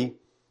 3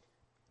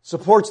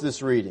 supports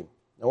this reading.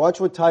 Now watch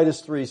what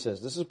Titus 3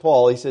 says. This is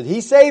Paul. He said, He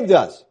saved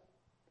us,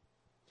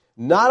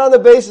 not on the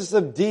basis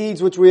of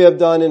deeds which we have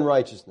done in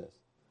righteousness.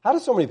 How do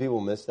so many people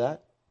miss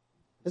that?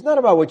 It's not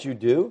about what you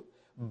do,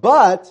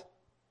 but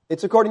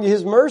it's according to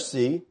His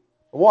mercy.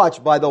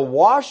 Watch, by the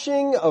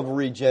washing of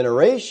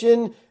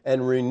regeneration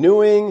and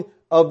renewing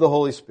of the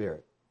Holy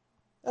Spirit.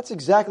 That's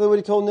exactly what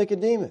He told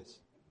Nicodemus.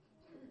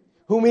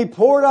 Whom He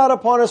poured out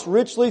upon us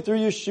richly through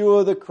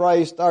Yeshua the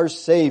Christ, our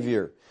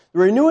Savior. The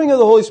renewing of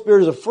the Holy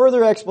Spirit is a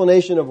further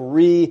explanation of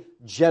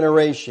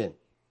regeneration.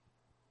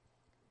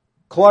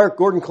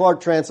 Gordon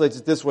Clark translates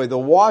it this way. The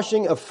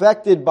washing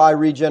affected by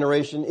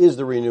regeneration is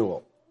the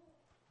renewal.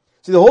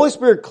 See, the Holy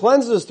Spirit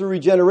cleanses us through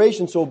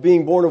regeneration, so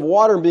being born of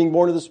water and being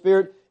born of the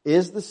Spirit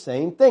is the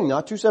same thing.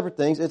 Not two separate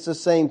things, it's the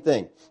same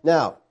thing.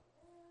 Now,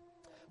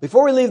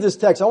 before we leave this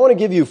text, I want to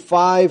give you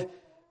 5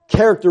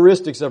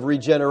 characteristics of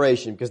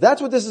regeneration, because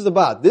that's what this is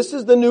about. This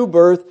is the new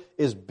birth,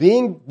 is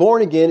being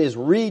born again, is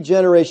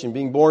regeneration,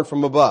 being born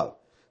from above.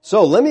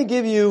 So let me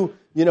give you,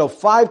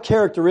 5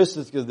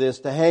 characteristics of this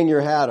to hang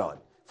your hat on.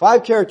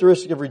 5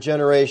 characteristics of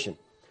regeneration.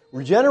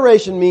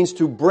 Regeneration means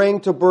to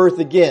bring to birth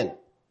again.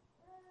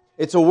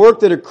 It's a work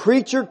that a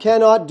creature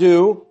cannot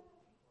do.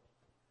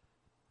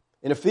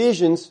 In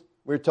Ephesians,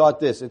 we're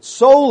taught this. It's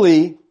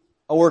solely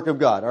a work of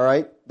God, all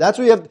right? That's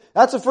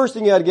the first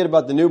thing you got to get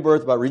about the new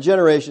birth, about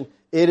regeneration.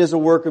 It is a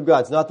work of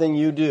God. It's nothing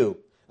you do.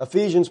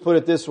 Ephesians put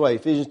it this way,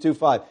 Ephesians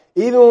 2:5.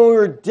 Even when we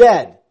were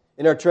dead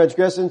in our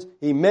transgressions,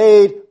 He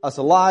made us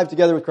alive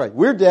together with Christ.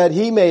 We're dead,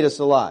 He made us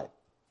alive.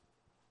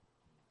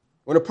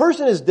 When a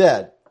person is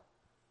dead,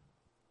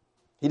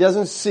 he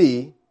doesn't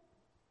see,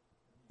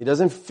 he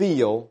doesn't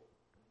feel,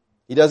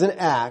 he doesn't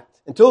act.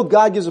 Until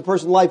God gives a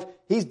person life,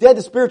 he's dead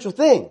to spiritual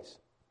things.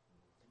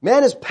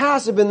 Man is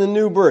passive in the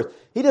new birth.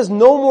 He does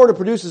no more to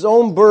produce his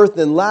own birth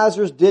than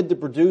Lazarus did to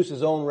produce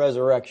his own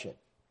resurrection.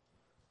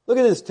 Look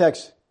at this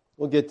text.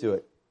 We'll get to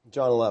it.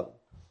 John 11.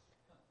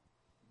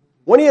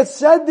 When He had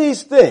said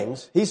these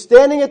things, He's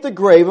standing at the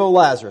grave of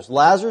Lazarus.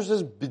 Lazarus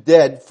is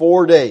dead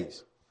 4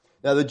 days.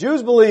 Now the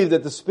Jews believed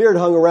that the spirit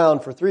hung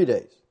around for 3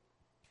 days.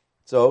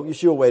 So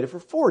Yeshua waited for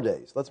 4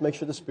 days. Let's make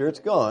sure the spirit's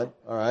gone.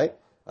 All right.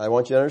 I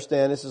want you to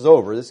understand this is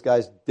over. This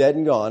guy's dead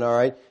and gone. All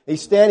right.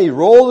 He's standing. He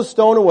rolled the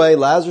stone away.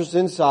 Lazarus is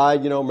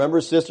inside. Remember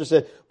his sister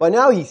said, by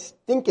now he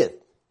stinketh.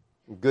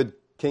 Good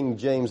King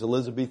James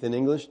Elizabethan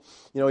English.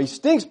 He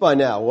stinks by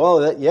now.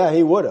 Well, yeah,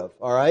 he would have.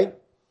 All right.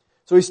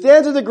 So he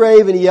stands at the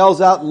grave and he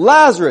yells out,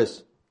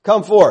 Lazarus,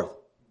 come forth.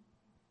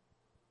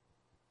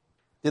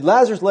 Did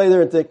Lazarus lay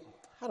there and think,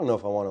 I don't know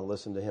if I want to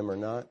listen to him or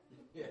not.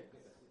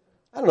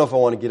 I don't know if I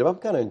want to get up. I'm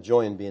kind of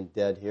enjoying being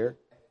dead here.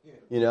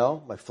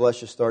 My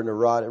flesh is starting to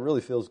rot. It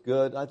really feels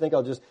good. I think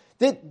I'll just...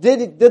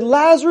 Did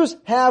Lazarus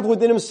have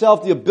within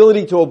himself the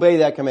ability to obey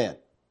that command?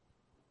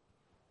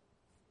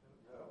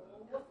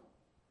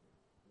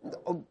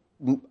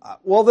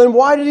 Well, then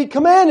why did He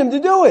command him to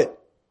do it?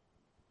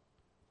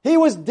 He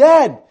was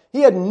dead. He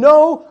had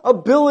no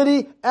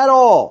ability at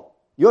all.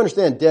 You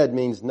understand dead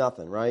means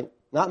nothing, right?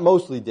 Not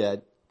mostly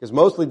dead, because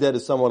mostly dead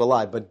is somewhat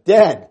alive, but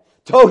dead.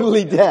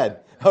 Totally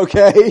dead.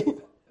 Okay?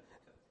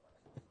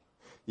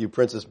 You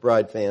Princess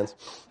Bride fans.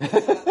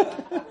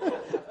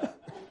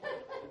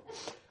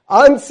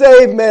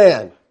 Unsaved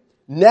man,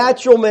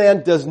 natural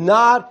man, does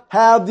not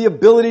have the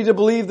ability to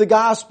believe the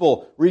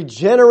gospel.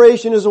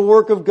 Regeneration is a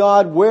work of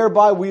God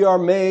whereby we are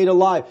made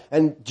alive.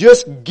 And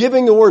just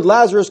giving the word,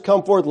 Lazarus,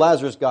 come forth,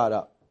 Lazarus got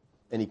up.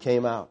 And he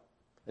came out.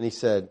 And he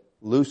said,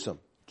 loose him.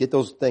 Get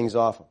those things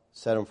off him.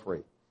 Set him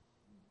free.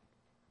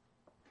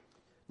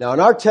 Now in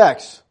our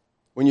text,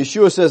 when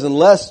Yeshua says,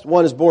 unless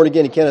one is born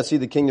again, he cannot see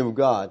the kingdom of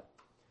God.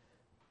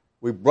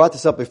 We brought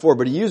this up before,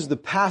 but he uses the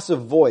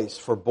passive voice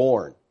for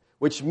born,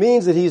 which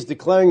means that he's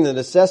declaring the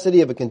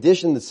necessity of a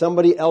condition that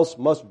somebody else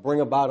must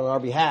bring about on our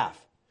behalf.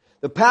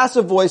 The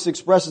passive voice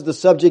expresses the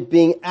subject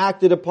being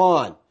acted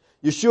upon.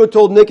 Yeshua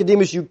told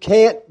Nicodemus, you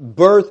can't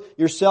birth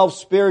yourself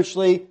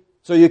spiritually,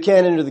 so you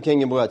can't enter the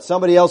kingdom of God.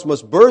 Somebody else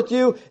must birth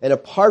you, and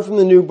apart from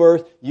the new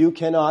birth, you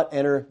cannot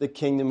enter the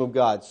kingdom of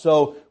God.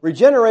 So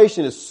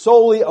regeneration is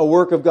solely a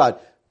work of God.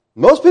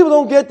 Most people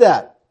don't get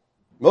that.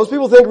 Most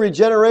people think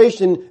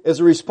regeneration is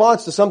a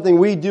response to something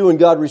we do and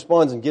God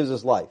responds and gives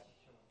us life.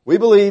 We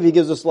believe He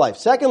gives us life.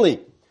 Secondly,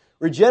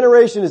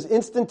 regeneration is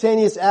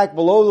instantaneous act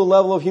below the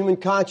level of human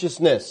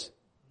consciousness.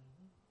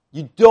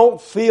 You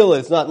don't feel it.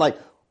 It's not like,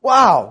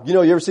 wow.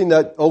 You ever seen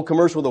that old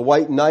commercial with the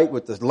white knight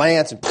with the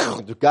lance and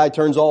the guy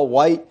turns all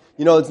white?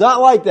 It's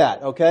not like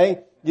that, okay?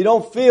 You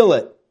don't feel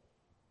it.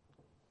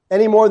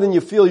 any more than you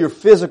feel your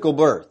physical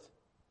birth.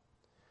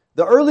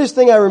 The earliest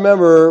thing I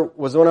remember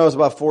was when I was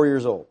about 4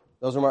 years old.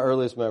 Those are my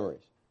earliest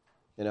memories.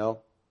 You know?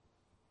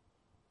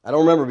 I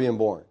don't remember being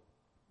born.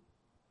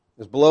 It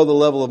was below the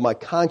level of my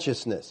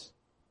consciousness.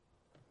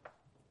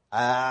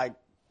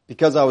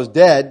 Because I was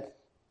dead,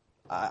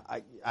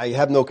 I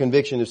have no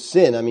conviction of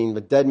sin. I mean,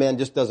 the dead man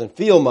just doesn't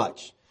feel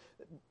much.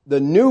 The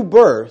new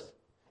birth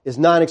is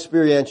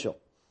non-experiential.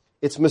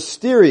 It's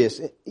mysterious.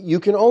 You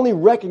can only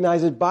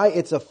recognize it by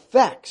its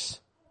effects.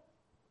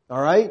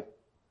 All right?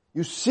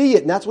 You see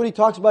it, and that's what he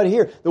talks about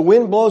here. The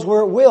wind blows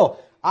where it will.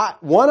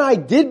 When I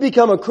did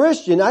become a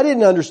Christian, I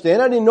didn't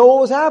understand. I didn't know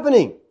what was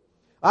happening.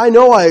 I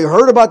know I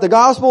heard about the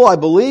gospel, I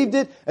believed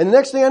it, and the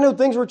next thing I knew,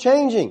 things were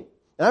changing.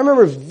 And I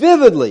remember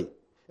vividly,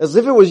 as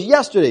if it was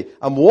yesterday,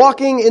 I'm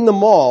walking in the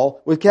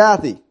mall with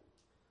Kathy,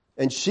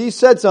 and she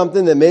said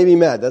something that made me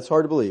mad. That's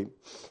hard to believe,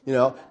 you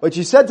know, but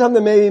she said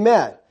something that made me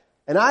mad.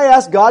 And I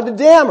asked God to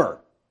damn her.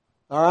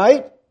 All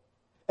right?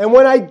 And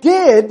when I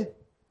did,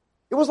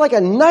 it was like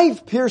a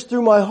knife pierced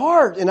through my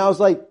heart. And I was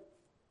like,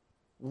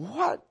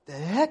 what the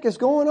heck is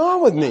going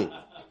on with me?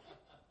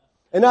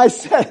 And I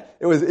said,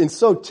 it was in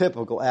so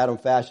typical Adam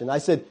fashion, I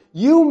said,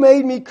 you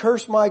made me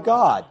curse my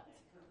God.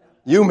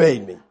 You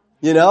made me.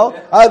 You know?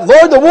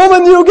 Lord, the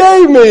woman you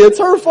gave me, it's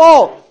her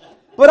fault.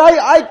 But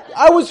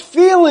I was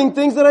feeling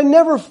things that I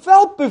never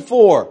felt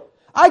before.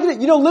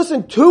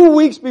 Listen, 2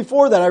 weeks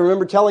before that, I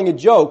remember telling a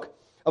joke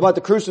about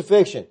the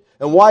crucifixion.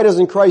 And why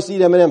doesn't Christ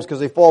eat M&Ms? Because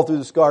they fall through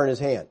the scar in his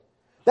hand.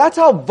 That's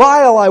how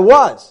vile I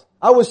was.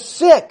 I was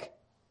sick.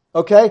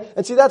 Okay?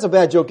 And see, that's a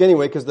bad joke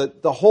anyway, because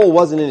the hole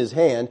wasn't in his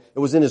hand. It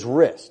was in his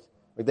wrist.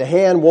 Like the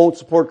hand won't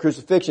support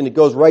crucifixion. It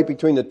goes right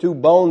between the two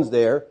bones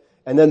there,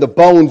 and then the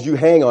bones you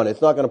hang on.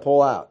 It's not going to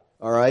pull out.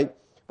 All right?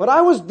 But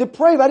I was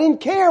depraved. I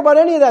didn't care about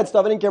any of that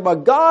stuff. I didn't care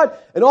about God.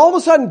 And all of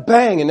a sudden,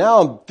 bang, and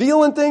now I'm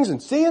feeling things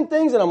and seeing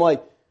things, and I'm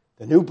like,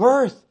 the new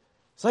birth.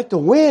 It's like the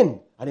wind.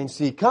 I didn't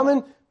see it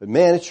coming, but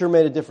man, it sure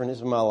made a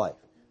difference in my life.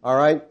 All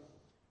right?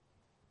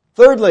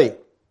 Thirdly,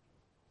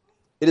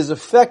 it is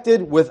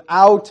effected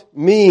without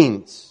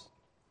means.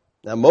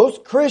 Now,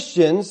 most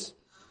Christians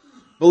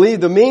believe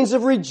the means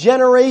of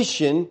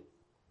regeneration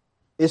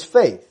is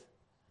faith.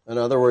 In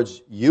other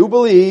words, you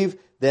believe,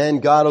 then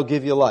God will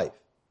give you life.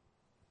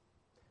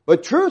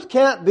 But truth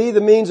can't be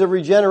the means of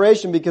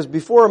regeneration, because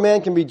before a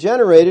man can be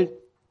generated,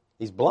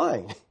 he's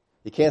blind.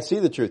 He can't see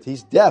the truth.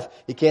 He's deaf.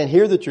 He can't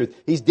hear the truth.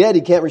 He's dead.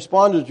 He can't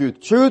respond to the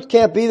truth. Truth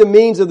can't be the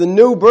means of the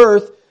new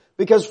birth,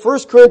 because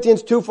 1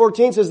 Corinthians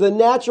 2:14 says the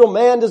natural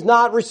man does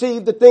not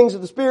receive the things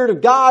of the Spirit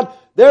of God.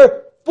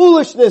 They're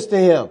foolishness to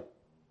him.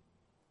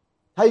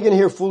 How are you going to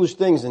hear foolish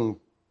things and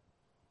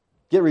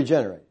get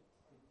regenerated?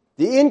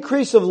 The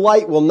increase of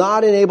light will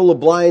not enable a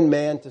blind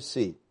man to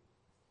see.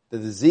 The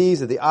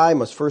disease of the eye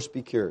must first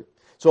be cured.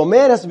 So a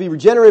man has to be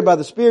regenerated by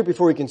the Spirit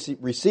before he can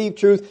receive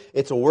truth.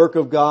 It's a work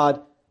of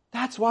God.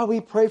 That's why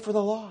we pray for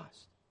the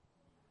lost.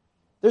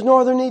 There's no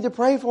other need to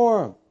pray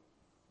for them.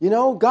 You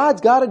know,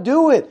 God's got to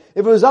do it.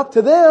 If it was up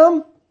to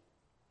them,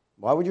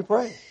 why would you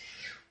pray?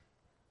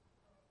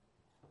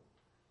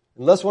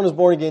 Unless one is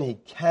born again, he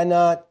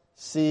cannot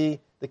see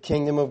the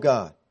kingdom of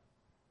God.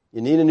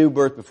 You need a new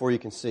birth before you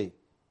can see.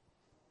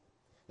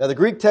 Now, the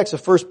Greek text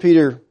of 1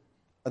 Peter,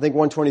 I think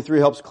 1:23,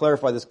 helps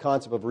clarify this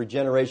concept of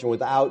regeneration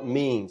without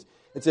means.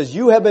 It says,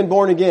 you have been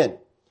born again,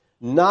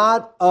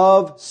 not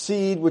of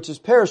seed which is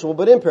perishable,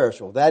 but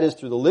imperishable. That is,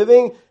 through the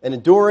living and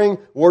enduring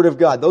Word of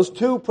God. Those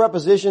two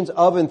prepositions,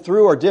 of and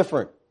through, are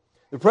different.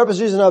 The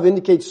preposition of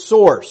indicates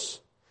source.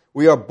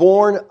 We are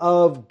born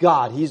of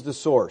God. He's the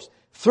source.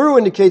 Through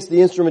indicates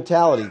the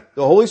instrumentality.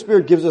 The Holy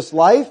Spirit gives us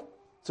life,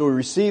 so we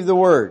receive the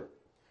Word.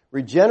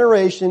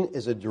 Regeneration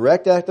is a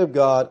direct act of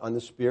God on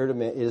the spirit of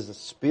man. It is a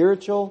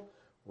spiritual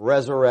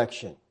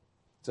resurrection.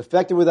 It's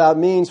effective without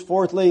means.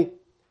 Fourthly,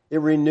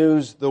 it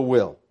renews the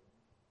will.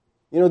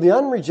 You know, the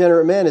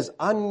unregenerate man is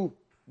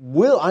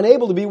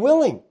unable to be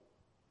willing.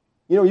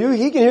 You know,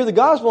 he can hear the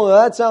gospel,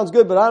 and that sounds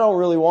good, but I don't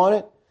really want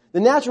it. The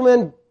natural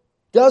man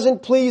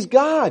doesn't please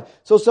God.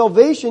 So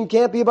salvation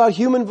can't be about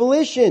human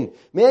volition.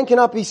 Man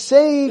cannot be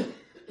saved.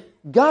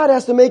 God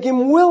has to make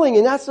him willing,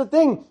 and that's the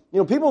thing. You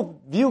know, people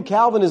view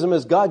Calvinism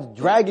as God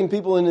dragging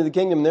people into the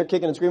kingdom, and they're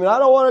kicking and screaming, I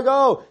don't want to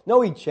go.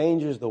 No, he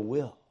changes the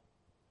will.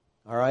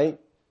 All right?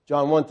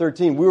 John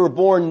 1:13, we were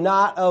born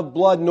not of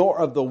blood, nor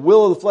of the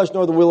will of the flesh,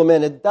 nor the will of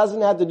man. It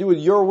doesn't have to do with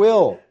your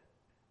will.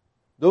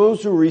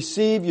 Those who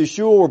receive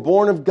Yeshua were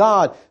born of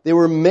God. They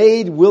were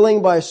made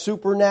willing by a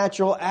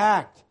supernatural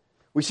act.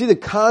 We see the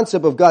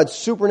concept of God's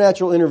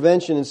supernatural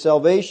intervention in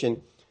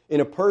salvation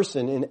in a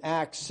person in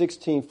Acts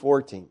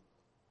 16:14.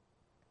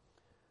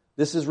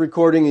 This is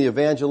recording the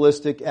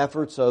evangelistic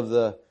efforts of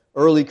the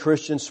early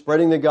Christians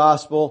spreading the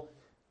gospel.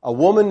 A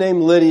woman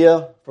named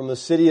Lydia from the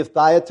city of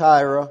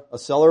Thyatira, a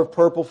seller of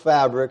purple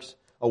fabrics,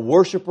 a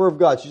worshiper of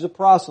God. She's a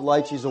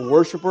proselyte. She's a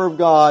worshiper of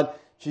God.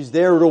 She's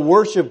there to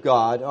worship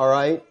God, all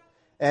right?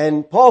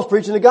 And Paul's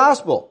preaching the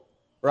gospel,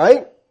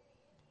 right?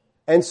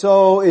 And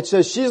so it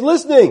says she's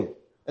listening.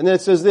 And then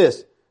it says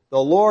this,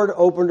 the Lord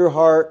opened her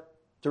heart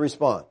to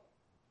respond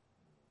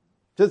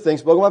to the things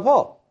spoken by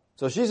Paul.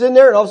 So she's in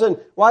there, and all of a sudden,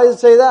 why does it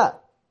say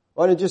that?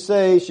 Why didn't it just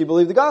say she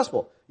believed the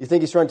gospel? You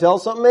think he's trying to tell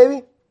us something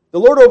maybe? The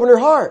Lord opened her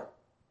heart.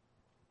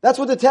 That's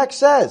what the text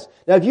says.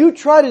 Now, if you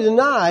try to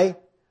deny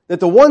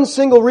that the one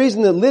single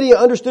reason that Lydia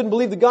understood and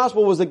believed the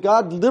gospel was that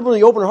God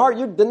deliberately opened her heart,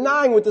 you're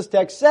denying what this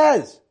text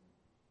says.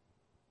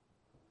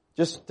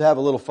 Just to have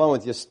a little fun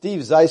with you, Steve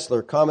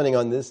Zeisler, commenting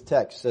on this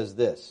text, says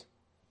this.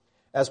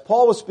 As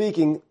Paul was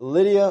speaking,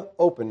 Lydia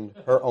opened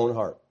her own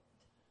heart.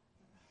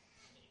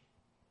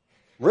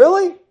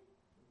 Really?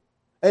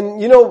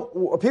 And, you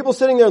know, people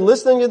sitting there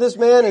listening to this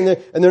man,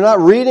 and they're not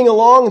reading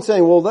along and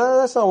saying, well,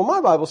 that's not what my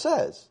Bible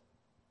says.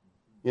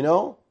 You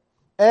know?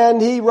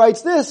 And he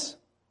writes this.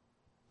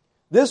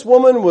 This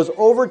woman was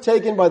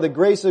overtaken by the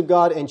grace of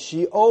God, and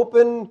she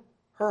opened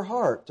her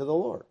heart to the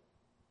Lord.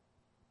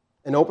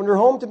 And opened her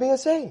home to being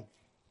saved.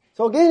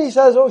 So again, he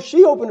says,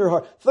 she opened her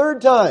heart.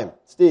 Third time,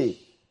 Steve.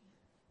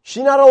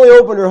 She not only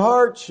opened her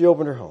heart, she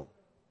opened her home.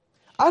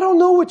 I don't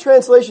know what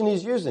translation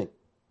he's using.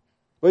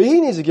 But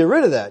he needs to get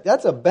rid of that.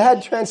 That's a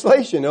bad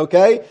translation,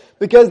 okay?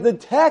 Because the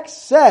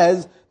text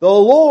says the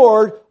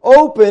Lord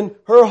opened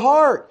her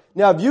heart.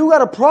 Now, if you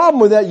got a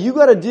problem with that, you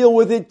got to deal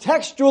with it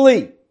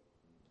textually.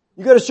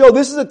 You got to show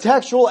this is a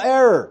textual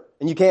error.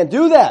 And you can't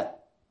do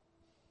that.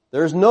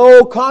 There's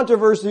no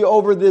controversy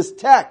over this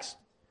text.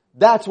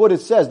 That's what it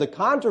says. The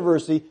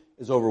controversy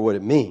is over what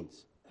it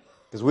means.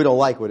 Because we don't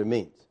like what it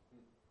means.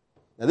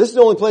 Now, this is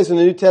the only place in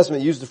the New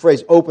Testament that uses the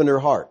phrase open her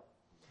heart.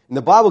 And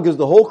the Bible gives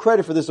the whole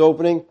credit for this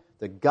opening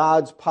to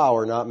God's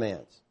power, not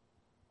man's.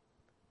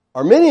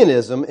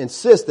 Arminianism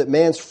insists that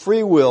man's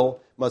free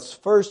will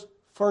must first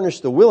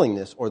furnish the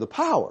willingness or the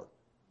power.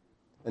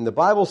 And the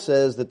Bible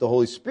says that the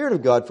Holy Spirit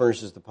of God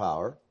furnishes the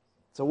power.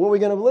 So what are we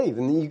going to believe?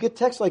 And you get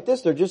texts like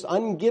this, they're just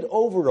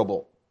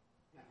unget-overable.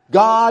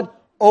 God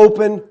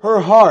opened her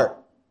heart.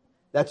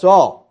 That's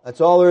all. That's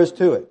all there is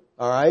to it.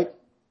 All right?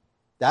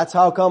 That's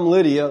how come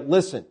Lydia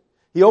listened.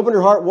 He opened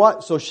her heart,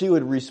 what? So she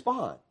would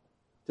respond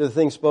to the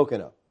things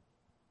spoken of.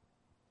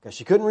 Because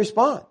she couldn't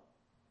respond.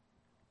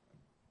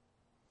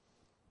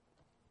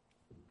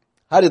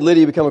 How did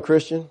Lydia become a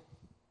Christian?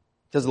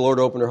 Because the Lord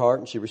opened her heart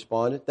and she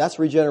responded. That's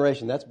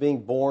regeneration. That's being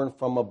born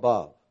from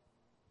above.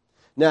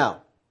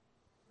 Now,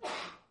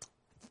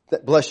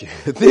 bless you.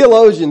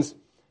 Theologians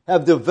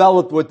have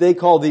developed what they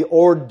call the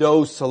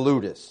Ordo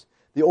Salutis.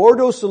 The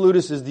Ordo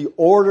Salutis is the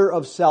order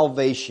of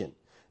salvation.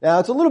 Now,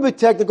 it's a little bit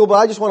technical, but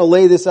I just want to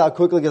lay this out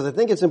quickly because I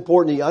think it's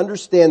important you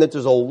understand that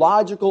there's a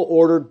logical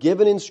order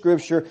given in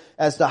Scripture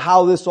as to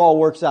how this all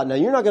works out. Now,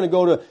 you're not going to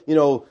go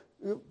to,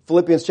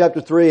 Philippians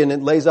chapter 3 and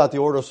it lays out the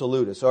Ordo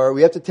Salutis. All right,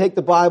 we have to take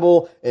the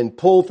Bible and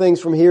pull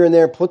things from here and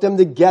there, put them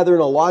together in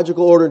a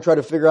logical order and try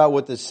to figure out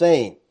what they're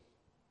saying.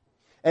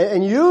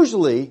 And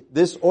usually,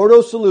 this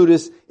Ordo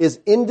Salutis is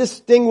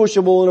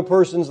indistinguishable in a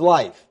person's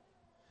life.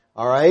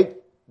 All right?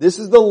 This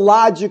is the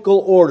logical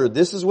order.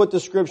 This is what the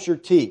Scripture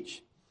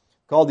teach.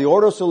 Called the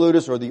Ordo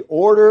Salutis, or the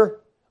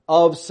order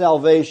of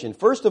salvation.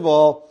 First of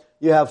all,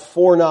 you have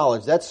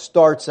foreknowledge. That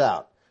starts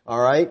out. All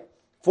right?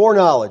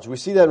 Foreknowledge. We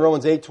see that in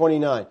Romans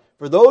 8:29.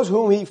 For those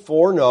whom he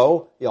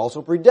foreknow, he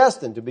also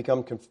predestined to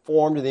become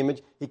conformed to the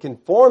image. He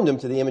conformed him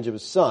to the image of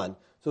his Son,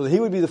 so that he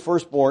would be the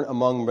firstborn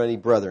among many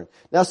brethren.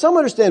 Now, some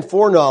understand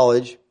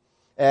foreknowledge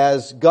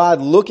as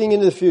God looking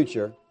into the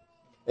future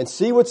and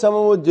see what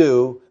someone would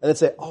do, and then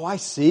say, oh, I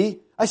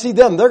see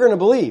them. They're going to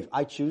believe.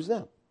 I choose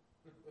them.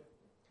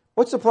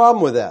 What's the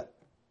problem with that?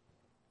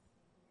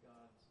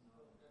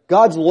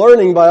 God's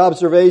learning by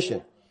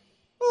observation.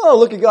 Oh,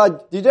 look at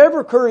God. Did it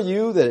ever occur to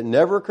you that it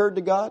never occurred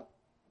to God?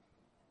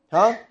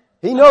 Huh?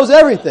 He knows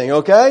everything,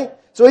 okay?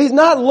 So he's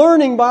not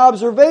learning by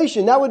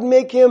observation. That would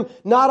make him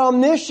not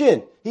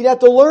omniscient. He'd have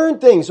to learn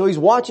things. So he's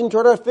watching,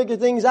 trying to figure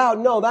things out.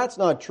 No, that's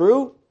not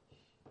true.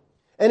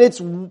 And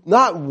it's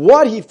not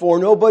what he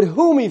foreknew, but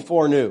whom he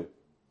foreknew.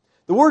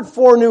 The word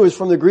foreknew is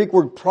from the Greek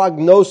word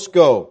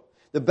prognosko.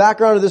 The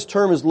background of this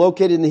term is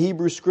located in the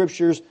Hebrew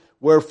Scriptures,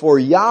 where for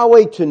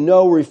Yahweh to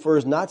know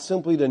refers not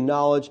simply to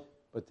knowledge,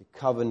 but to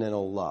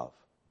covenantal love.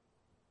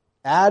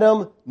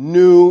 Adam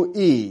knew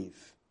Eve,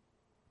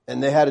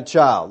 and they had a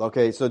child.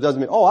 Okay, so it doesn't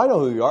mean, oh, I know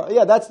who you are.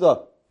 Yeah, that's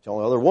the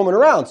only other woman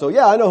around, so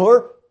yeah, I know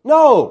her.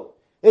 No.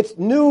 It's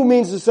new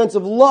means the sense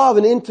of love,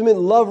 an intimate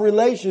love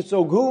relationship.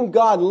 So whom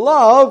God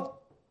loved,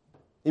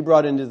 he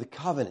brought into the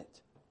covenant.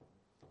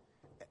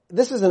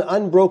 This is an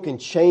unbroken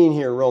chain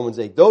here in Romans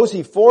 8. Those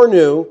he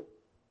foreknew,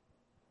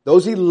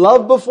 those he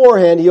loved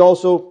beforehand, he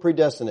also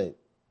predestinated.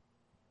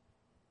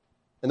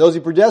 And those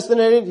he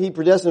predestinated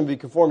to be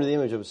conformed to the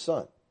image of his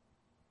Son.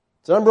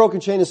 It's an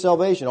unbroken chain of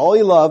salvation. All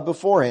he loved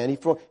beforehand,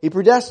 he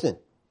predestined.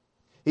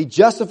 He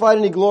justified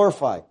and he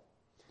glorified.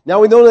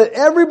 Now we know that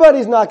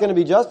everybody's not going to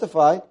be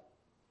justified.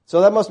 So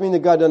that must mean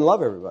that God doesn't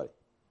love everybody.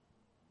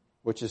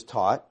 Which is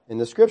taught in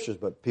the Scriptures.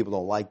 But people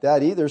don't like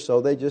that either,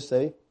 so they just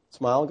say,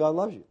 smile, God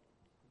loves you.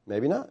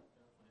 Maybe not.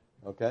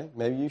 Okay?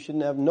 Maybe you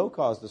shouldn't have no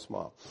cause to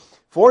smile.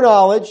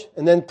 Foreknowledge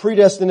and then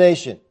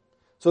predestination.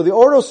 So the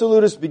Ordo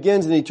Salutis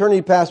begins in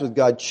eternity past with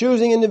God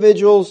choosing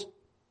individuals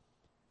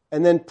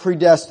and then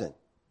predestined.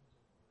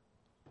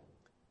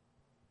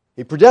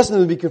 He predestined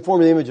them to be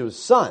conformed to the image of His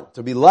Son,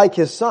 to be like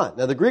His Son.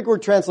 Now the Greek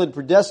word translated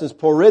predestined is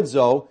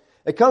porizo.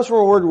 It comes from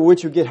a word with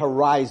which you get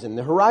horizon.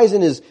 The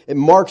horizon it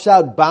marks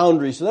out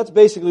boundaries. So that's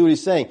basically what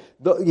he's saying.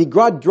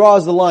 God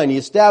draws the line. He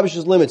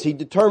establishes limits. He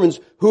determines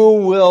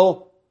who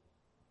will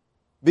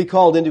be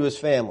called into His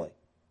family.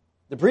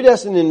 The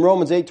predestined in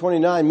Romans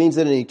 8:29 means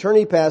that in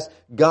eternity past,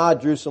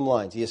 God drew some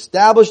lines. He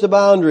established a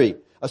boundary,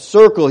 a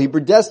circle. He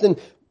predestined.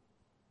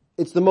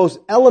 It's the most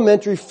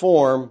elementary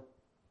form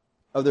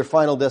of their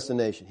final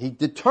destination. He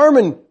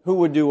determined who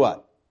would do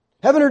what.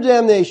 Heaven or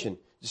damnation.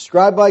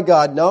 Described by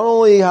God, not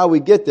only how we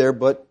get there,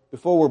 but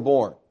before we're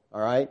born.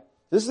 Alright?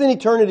 This is an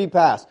eternity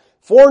past.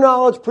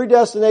 Foreknowledge,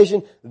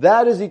 predestination,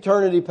 that is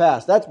eternity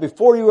past. That's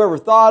before you ever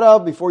thought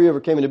of, before you ever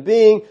came into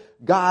being.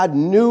 God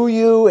knew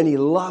you and He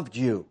loved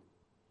you.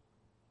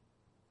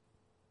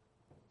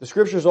 The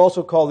Scriptures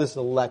also call this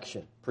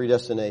election,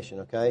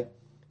 predestination, okay?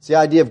 It's the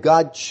idea of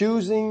God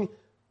choosing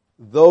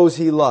those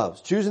He loves,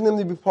 choosing them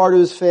to be part of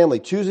His family,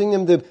 choosing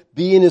them to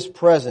be in His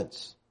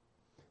presence.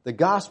 The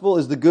gospel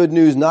is the good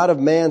news not of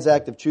man's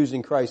act of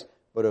choosing Christ,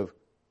 but of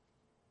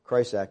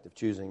Christ's act of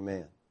choosing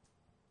man.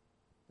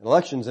 And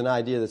election is an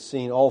idea that's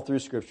seen all through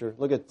Scripture.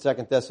 Look at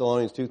 2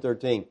 Thessalonians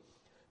 2:13.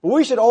 But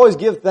we should always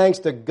give thanks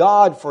to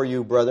God for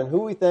you, brethren.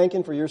 Who are we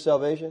thanking for your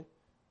salvation?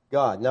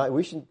 God. Now,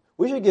 we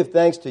should give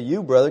thanks to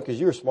you, brethren, because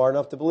you're smart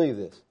enough to believe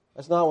this.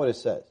 That's not what it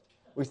says.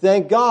 We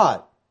thank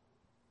God.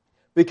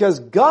 Because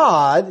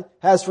God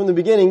has from the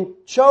beginning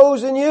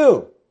chosen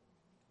you.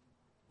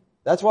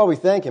 That's why we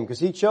thank Him, because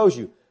He chose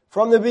you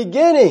from the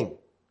beginning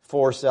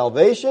for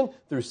salvation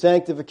through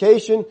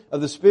sanctification of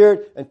the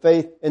Spirit and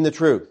faith in the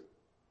truth.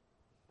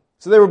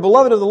 So they were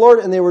beloved of the Lord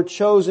and they were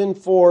chosen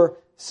for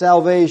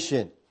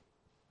salvation.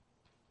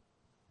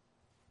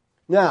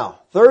 Now,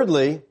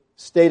 thirdly,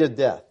 state of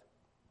death.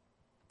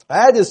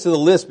 I add this to the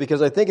list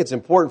because I think it's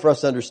important for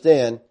us to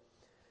understand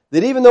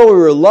that even though we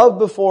were loved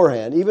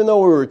beforehand, even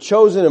though we were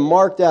chosen and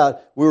marked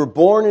out, we were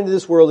born into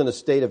this world in a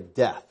state of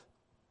death.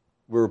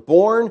 We were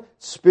born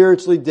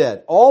spiritually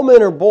dead. All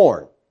men are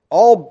born.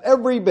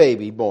 Every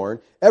baby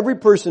born, every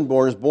person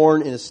born is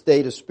born in a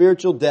state of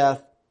spiritual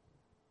death.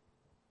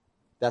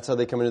 That's how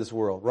they come into this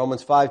world.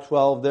 Romans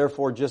 5:12,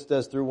 therefore, just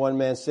as through one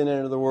man sin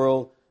entered the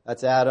world,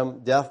 that's Adam,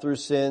 death through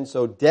sin.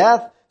 So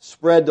death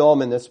spread to all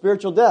men. That's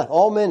spiritual death.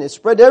 All men, it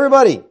spread to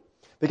everybody.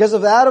 Because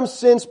of Adam's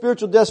sin,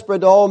 spiritual death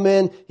spread to all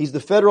men. He's the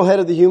federal head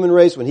of the human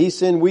race. When he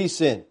sinned, we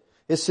sin.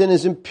 His sin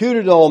is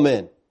imputed to all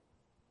men.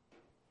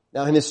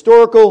 Now, in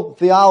historical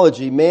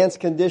theology, man's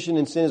condition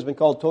in sin has been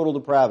called total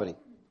depravity.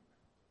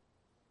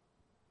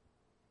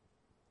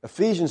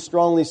 Ephesians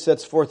strongly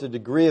sets forth the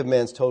degree of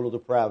man's total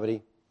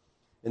depravity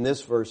in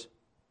this verse,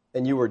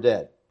 and you were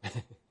dead.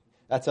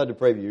 That's how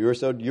depraved you were.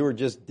 You were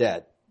just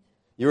dead.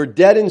 You were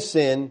dead in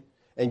sin,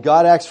 and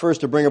God acts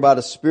first to bring about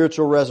a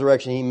spiritual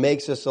resurrection. He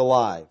makes us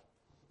alive.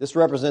 This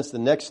represents the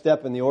next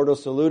step in the Ordo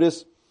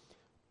Salutis,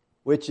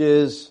 which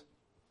is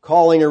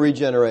calling or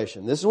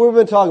regeneration. This is what we've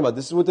been talking about.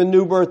 This is what the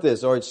new birth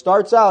is. Or it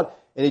starts out,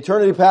 in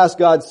eternity past,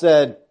 God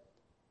said,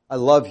 I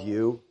love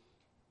you,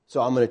 so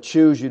I'm going to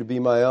choose you to be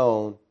my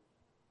own.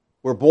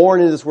 We're born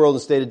into this world in a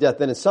state of death.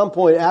 Then at some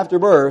point after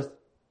birth,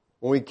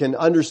 when we can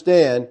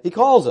understand, He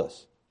calls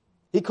us.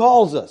 He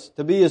calls us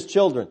to be His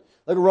children.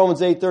 Look at Romans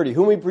 8:30.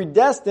 Whom He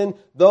predestined,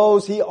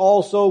 those He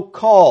also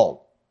called.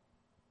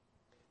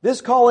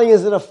 This calling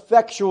is an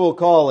effectual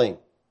calling.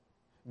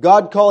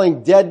 God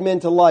calling dead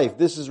men to life.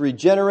 This is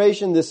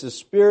regeneration. This is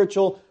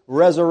spiritual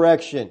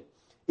resurrection.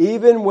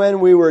 Even when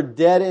we were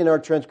dead in our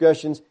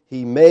transgressions,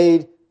 He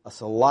made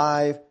us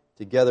alive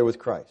together with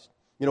Christ.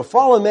 You know,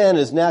 fallen man in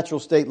his natural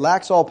state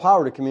lacks all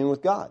power to commune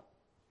with God.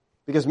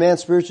 Because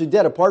man's spiritually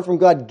dead. Apart from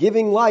God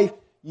giving life,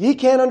 he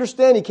can't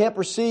understand, he can't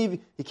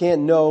perceive, he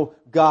can't know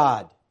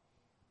God.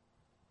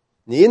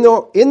 In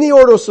the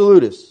Ordo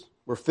Salutis,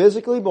 we're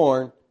physically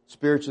born,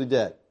 spiritually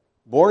dead.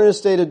 Born in a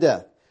state of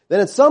death. Then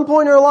at some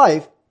point in our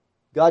life,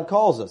 God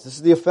calls us. This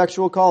is the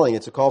effectual calling.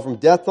 It's a call from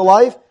death to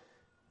life.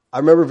 I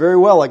remember very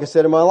well, like I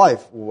said in my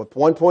life, at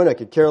one point I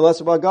could care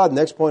less about God. The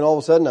next point, all of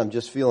a sudden, I'm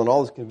just feeling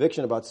all this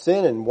conviction about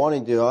sin and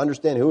wanting to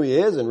understand who He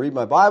is and read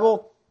my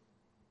Bible.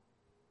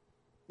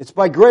 It's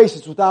by grace.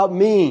 It's without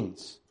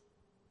means.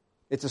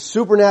 It's a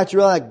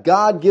supernatural act.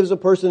 God gives a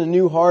person a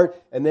new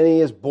heart, and then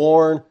he is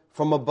born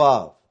from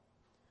above.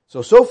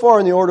 So far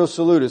in the Ordo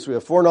Salutis, we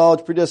have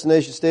foreknowledge,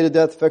 predestination, state of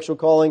death, effectual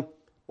calling.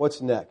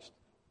 What's next?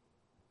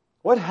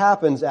 What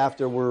happens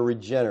after we're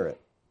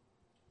regenerate?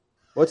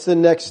 What's the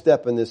next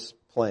step in this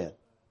plan?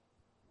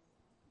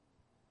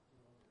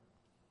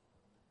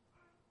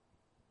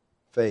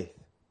 Faith.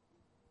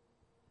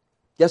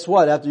 Guess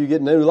what? After you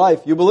get a new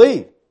life, you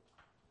believe.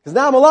 Because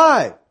now I'm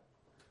alive.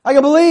 I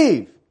can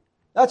believe.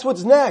 That's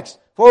what's next.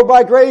 For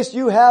by grace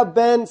you have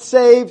been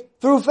saved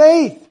through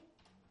faith.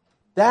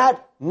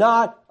 That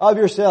not of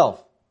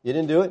yourself. You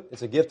didn't do it.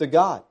 It's a gift of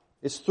God.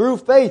 It's through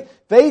faith.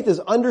 Faith is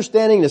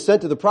understanding and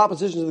assent to the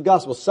propositions of the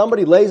gospel.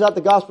 Somebody lays out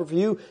the gospel for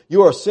you.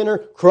 You are a sinner.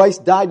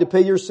 Christ died to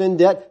pay your sin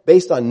debt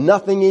based on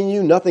nothing in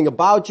you, nothing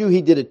about you.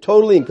 He did it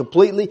totally and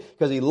completely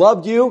because He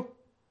loved you.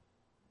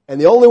 And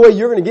the only way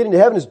you're going to get into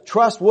heaven is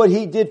trust what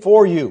He did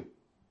for you.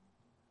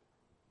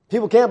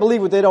 People can't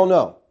believe what they don't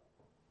know.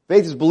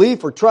 Faith is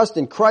belief or trust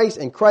in Christ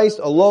and Christ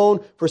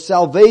alone for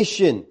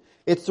salvation.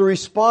 It's the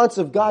response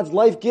of God's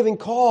life-giving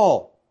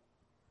call,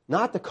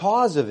 not the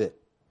cause of it.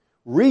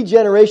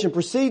 Regeneration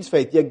precedes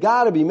faith. You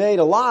got to be made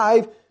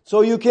alive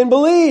so you can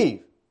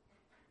believe.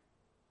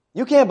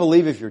 You can't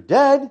believe if you're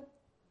dead.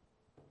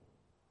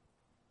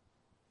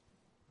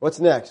 What's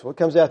next? What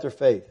comes after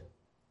faith?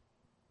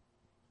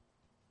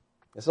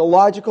 It's a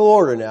logical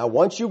order now.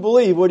 Once you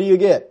believe, what do you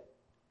get?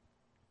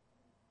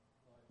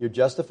 You're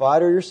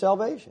justified or your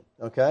salvation.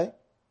 Okay?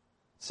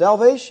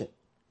 Salvation.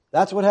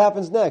 That's what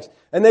happens next.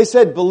 And they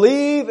said,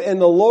 believe in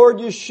the Lord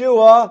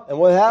Yeshua. And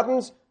what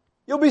happens?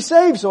 You'll be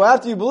saved. So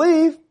after you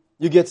believe,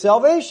 you get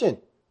salvation.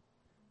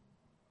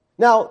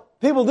 Now,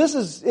 people, this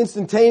is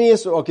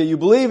instantaneous. Okay, you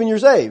believe and you're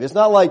saved. It's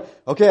not like,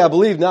 okay, I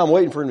believe, now I'm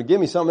waiting for Him to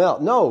give me something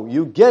else. No,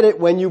 you get it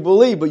when you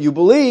believe. But you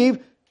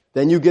believe,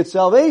 then you get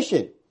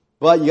salvation.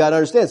 But you got to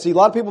understand. See, a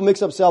lot of people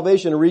mix up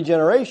salvation and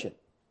regeneration.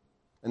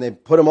 And they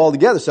put them all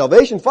together.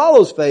 Salvation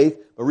follows faith,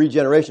 but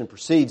regeneration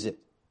precedes it.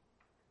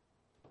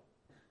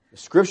 The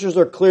Scriptures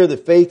are clear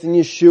that faith in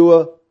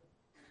Yeshua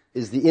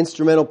is the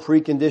instrumental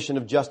precondition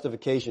of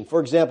justification. For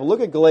example,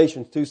 look at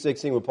Galatians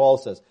 2:16 where Paul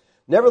says,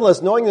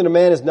 nevertheless, knowing that a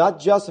man is not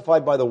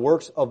justified by the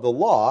works of the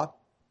law,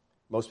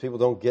 most people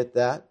don't get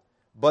that,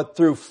 but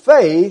through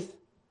faith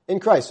in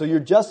Christ. So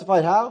you're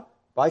justified how?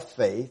 By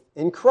faith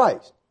in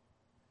Christ.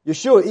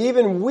 Yeshua,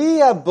 even we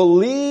have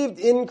believed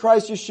in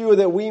Christ Yeshua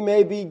that we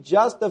may be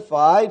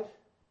justified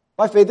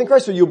by faith in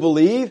Christ. So you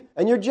believe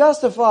and you're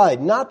justified,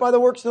 not by the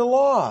works of the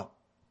law.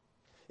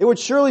 It would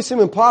surely seem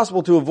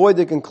impossible to avoid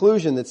the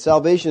conclusion that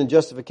salvation and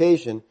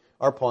justification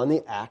are upon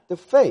the act of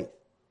faith,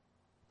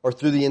 or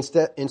through the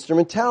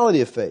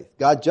instrumentality of faith.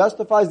 God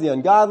justifies the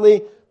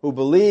ungodly who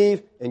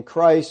believe in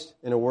Christ.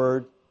 In a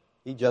word,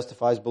 He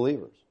justifies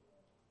believers.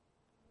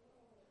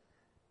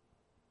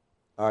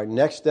 All right,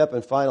 next step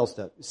and final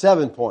step.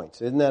 7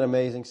 points. Isn't that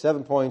amazing?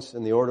 7 points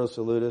in the Ordo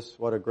Salutis.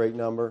 What a great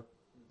number.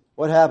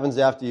 What happens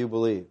after you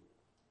believe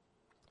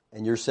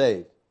and you're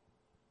saved?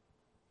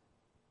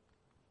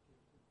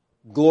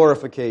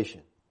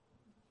 Glorification.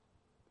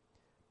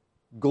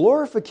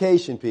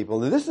 Glorification, people.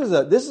 Now, this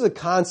is a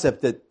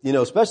concept that,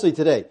 especially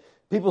today.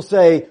 People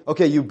say,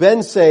 okay, you've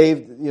been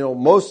saved.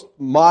 Most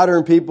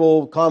modern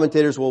people,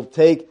 commentators will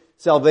take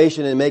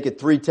salvation and make it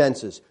 3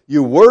 tenses.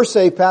 You were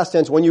saved, past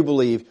tense, when you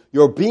believe.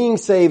 You're being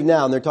saved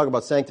now, and they're talking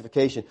about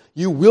sanctification.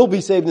 You will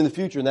be saved in the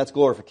future, and that's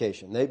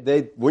glorification.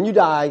 When you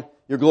die,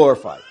 you're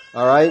glorified.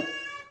 All right?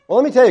 Well,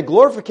 let me tell you,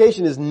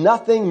 glorification is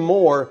nothing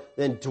more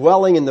than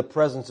dwelling in the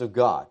presence of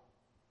God.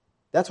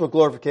 That's what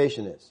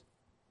glorification is.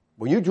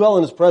 When you dwell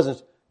in His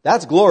presence,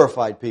 that's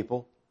glorified,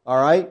 people.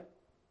 All right?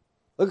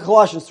 Look at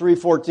Colossians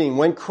 3:14.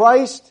 When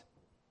Christ,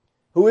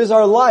 who is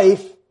our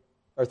life,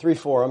 or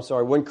 3:4, I'm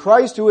sorry. When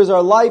Christ, who is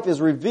our life, is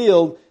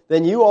revealed,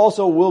 then you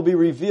also will be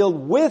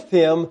revealed with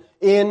Him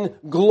in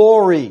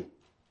glory.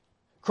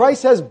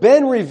 Christ has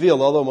been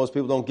revealed, although most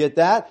people don't get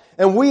that,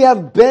 and we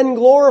have been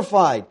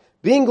glorified.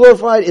 Being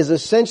glorified is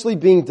essentially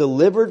being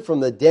delivered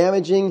from the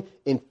damage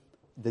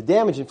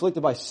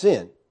inflicted by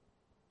sin,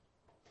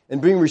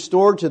 and being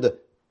restored to the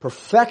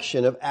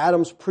perfection of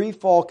Adam's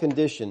pre-fall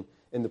condition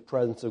in the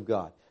presence of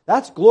God.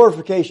 That's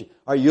glorification.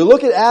 All right, you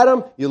look at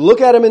Adam, you look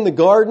at him in the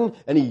garden,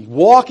 and he's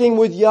walking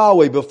with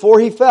Yahweh before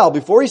he fell,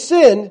 before he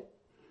sinned. And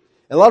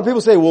a lot of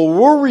people say, well,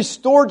 we're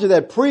restored to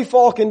that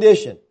pre-fall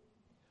condition.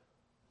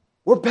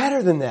 We're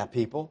better than that,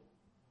 people.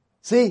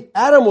 See,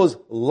 Adam was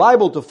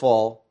liable to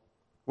fall.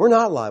 We're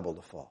not liable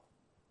to fall.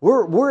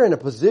 We're in a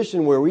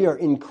position where we are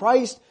in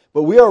Christ,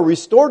 but we are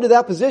restored to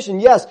that position.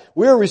 Yes,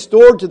 we are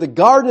restored to the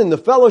garden and the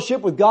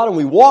fellowship with God, and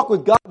we walk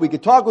with God, we can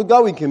talk with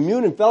God, we can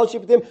commune and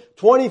fellowship with Him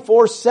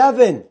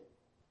 24/7.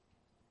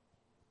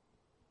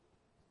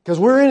 Because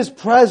we're in His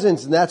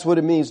presence, and that's what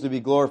it means to be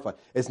glorified.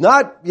 It's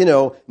not,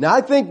 now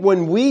I think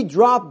when we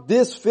drop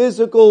this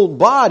physical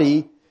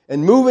body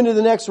and move into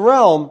the next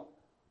realm,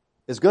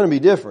 it's going to be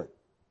different.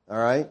 All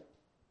right?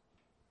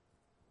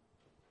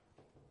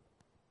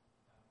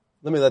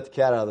 Let me let the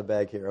cat out of the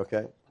bag here,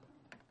 okay?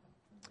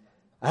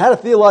 I had a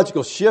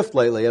theological shift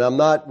lately, and I'm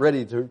not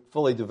ready to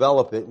fully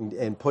develop it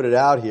and put it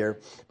out here,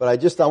 but I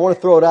want to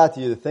throw it out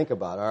to you to think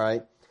about, all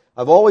right?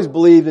 I've always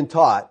believed and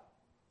taught,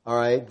 all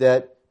right,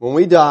 that when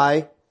we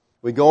die,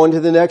 we go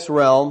into the next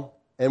realm,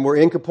 and we're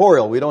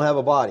incorporeal. We don't have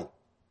a body.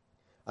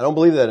 I don't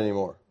believe that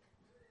anymore.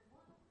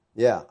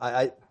 Yeah,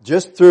 I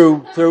just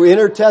through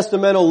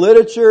intertestamental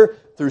literature,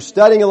 through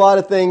studying a lot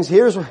of things,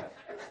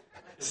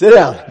 sit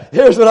down.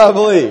 Here's what I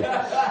believe.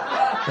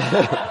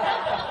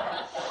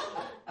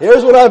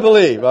 Here's what I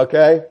believe,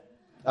 okay?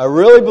 I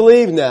really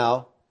believe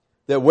now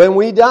that when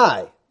we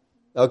die,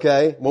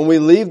 okay, when we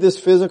leave this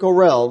physical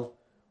realm,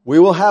 we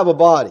will have a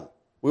body.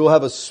 We will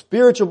have a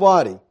spiritual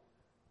body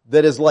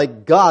that is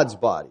like God's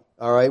body,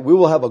 all right? We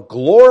will have a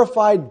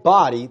glorified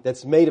body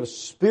that's made of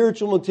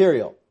spiritual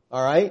material,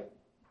 all right?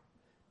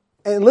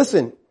 And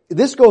listen,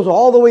 this goes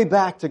all the way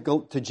back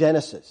to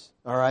Genesis,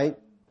 all right?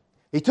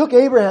 He took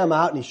Abraham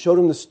out and He showed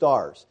him the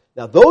stars.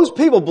 Now those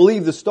people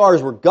believed the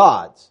stars were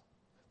gods,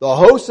 the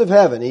hosts of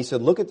heaven. He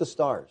said, look at the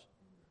stars.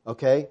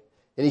 Okay?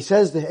 And he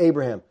says to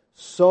Abraham,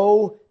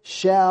 so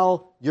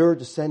shall your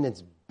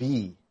descendants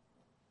be.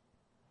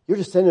 Your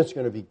descendants are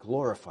going to be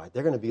glorified.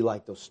 They're going to be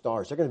like those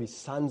stars. They're going to be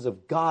sons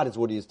of God is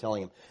what he is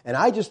telling him. And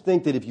I just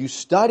think that if you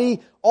study,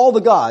 all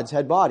the gods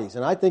had bodies.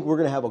 And I think we're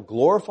going to have a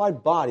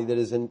glorified body that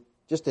is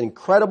just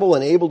incredible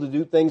and able to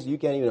do things you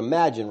can't even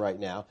imagine right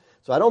now.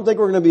 So I don't think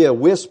we're going to be a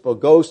wisp, a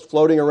ghost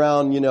floating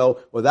around,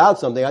 without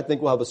something. I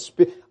think we'll have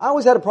I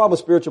always had a problem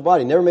with spiritual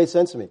body. It never made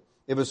sense to me.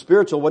 If it was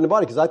spiritual, it wasn't a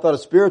body. Because I thought a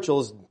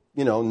spiritual is,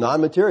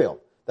 non-material.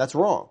 That's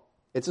wrong.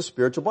 It's a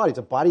spiritual body. It's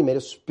a body made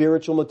of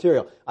spiritual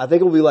material. I think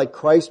it will be like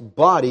Christ's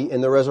body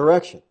in the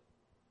resurrection.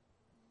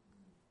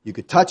 You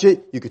could touch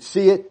it, you could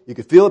see it, you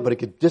could feel it, but it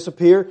could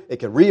disappear,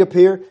 it could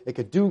reappear, it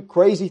could do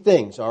crazy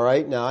things, all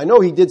right? Now, I know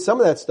he did some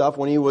of that stuff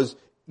when he was,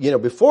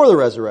 before the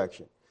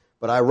resurrection.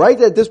 But right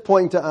at this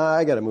point in time,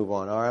 I got to move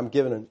on. All right, I'm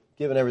giving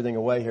everything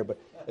away here, but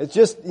it's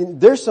just,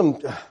 there's some,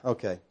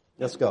 okay,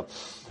 let's go.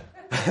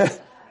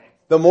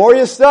 The more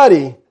you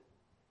study,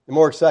 the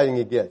more exciting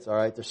it gets, all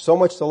right? There's so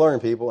much to learn,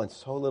 people, and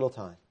so little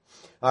time.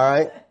 All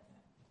right?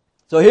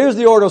 So here's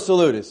the Ordo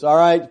Salutis, all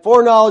right?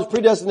 Foreknowledge,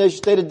 predestination,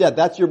 state of death.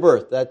 That's your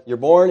birth. You're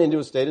born into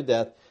a state of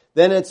death.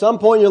 Then at some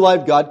point in your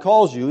life, God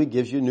calls you. He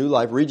gives you new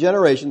life.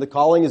 Regeneration. The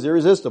calling is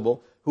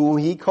irresistible. Who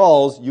He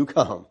calls, you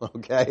come,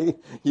 okay?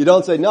 You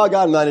don't say, no,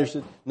 God, I'm not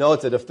interested. No,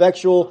 it's an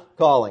effectual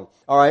calling,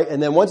 all right?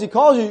 And then once He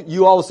calls you,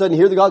 you all of a sudden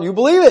hear the gospel. You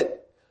believe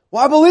it.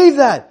 Well, I believe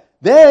that.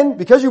 Then,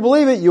 because you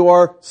believe it, you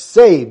are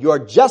saved. You are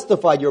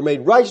justified. You are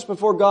made righteous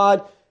before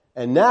God.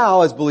 And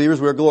now, as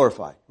believers, we are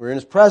glorified. We're in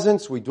His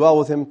presence. We dwell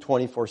with Him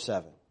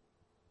 24/7.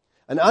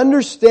 An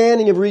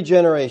understanding of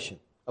regeneration,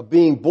 of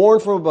being born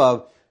from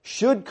above,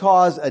 should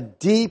cause a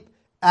deep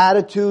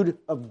attitude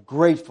of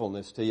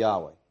gratefulness to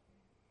Yahweh.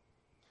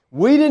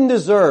 We didn't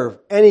deserve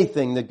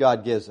anything that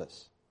God gives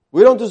us.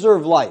 We don't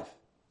deserve life.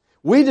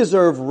 We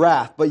deserve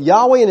wrath. But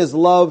Yahweh in His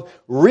love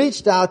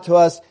reached out to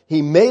us.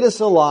 He made us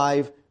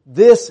alive.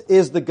 This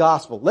is the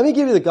gospel. Let me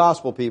give you the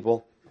gospel,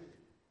 people,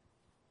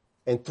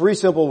 in 3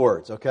 simple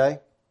words, okay?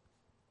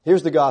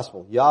 Here's the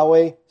gospel.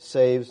 Yahweh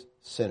saves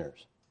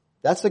sinners.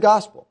 That's the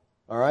gospel.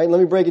 All right? Let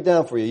me break it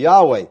down for you.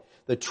 Yahweh,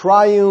 the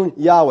triune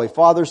Yahweh,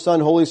 Father,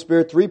 Son, Holy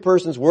Spirit, 3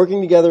 persons working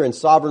together in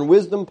sovereign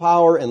wisdom,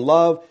 power, and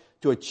love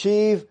to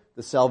achieve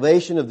the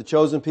salvation of the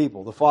chosen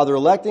people. The Father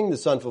electing, the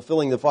Son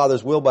fulfilling the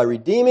Father's will by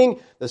redeeming,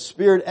 the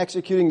Spirit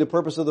executing the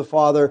purpose of the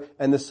Father,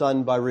 and the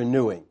Son by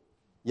renewing.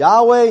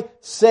 Yahweh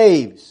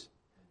saves,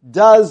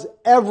 does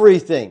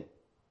everything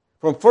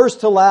from first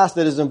to last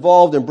that is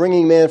involved in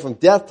bringing man from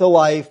death to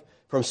life,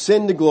 from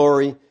sin to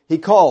glory. He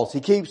calls, He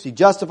keeps, He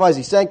justifies,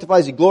 He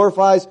sanctifies, He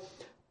glorifies.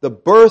 The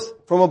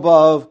birth from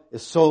above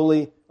is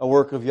solely a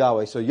work of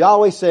Yahweh. So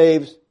Yahweh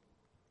saves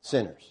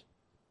sinners.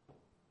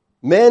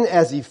 Men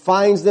as He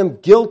finds them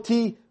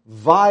guilty,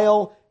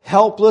 vile,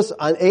 helpless,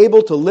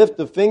 unable to lift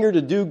the finger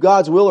to do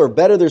God's will or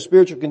better their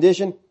spiritual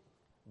condition.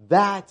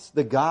 That's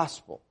the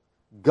gospel.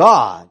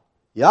 God,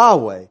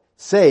 Yahweh,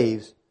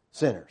 saves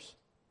sinners.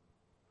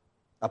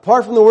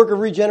 Apart from the work of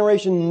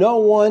regeneration, no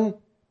one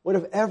would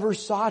have ever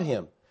sought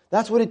Him.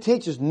 That's what it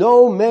teaches.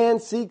 No man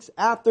seeks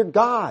after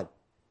God.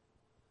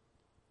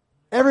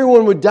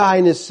 Everyone would die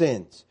in his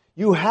sins.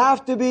 You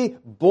have to be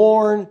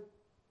born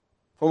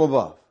from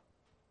above.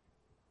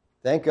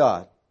 Thank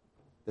God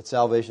that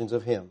salvation's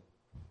of Him.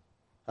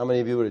 How many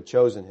of you would have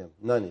chosen Him?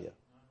 None of you.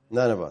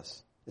 None of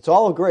us. It's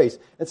all of grace.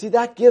 And see,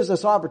 that gives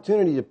us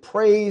opportunity to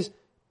praise,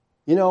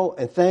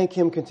 and thank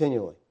Him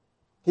continually.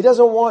 He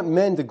doesn't want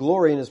men to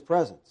glory in His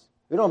presence.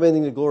 We don't have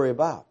anything to glory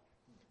about.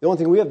 The only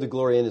thing we have to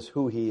glory in is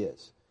who He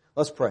is.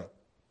 Let's pray.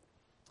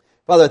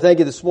 Father, I thank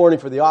You this morning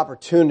for the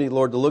opportunity,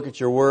 Lord, to look at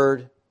Your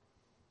Word.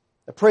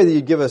 I pray that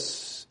You'd give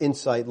us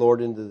insight,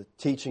 Lord, into the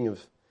teaching of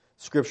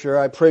Scripture.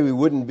 I pray we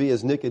wouldn't be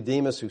as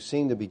Nicodemus, who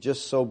seemed to be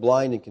just so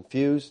blind and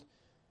confused.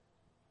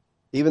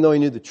 Even though he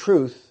knew the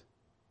truth,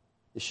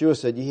 Yeshua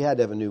said he had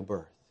to have a new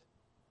birth.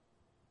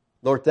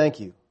 Lord, thank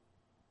You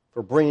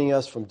for bringing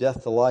us from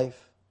death to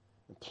life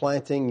and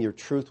planting Your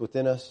truth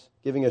within us,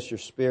 giving us Your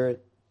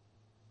Spirit.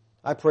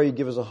 I pray You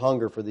give us a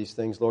hunger for these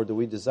things, Lord, that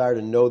we desire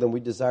to know them. We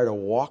desire to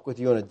walk with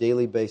You on a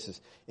daily basis.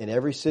 In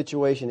every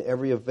situation,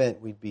 every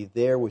event, we'd be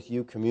there with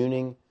You,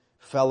 communing,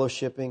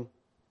 fellowshipping.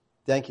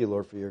 Thank You,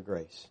 Lord, for Your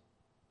grace.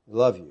 We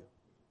love You.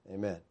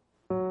 Amen.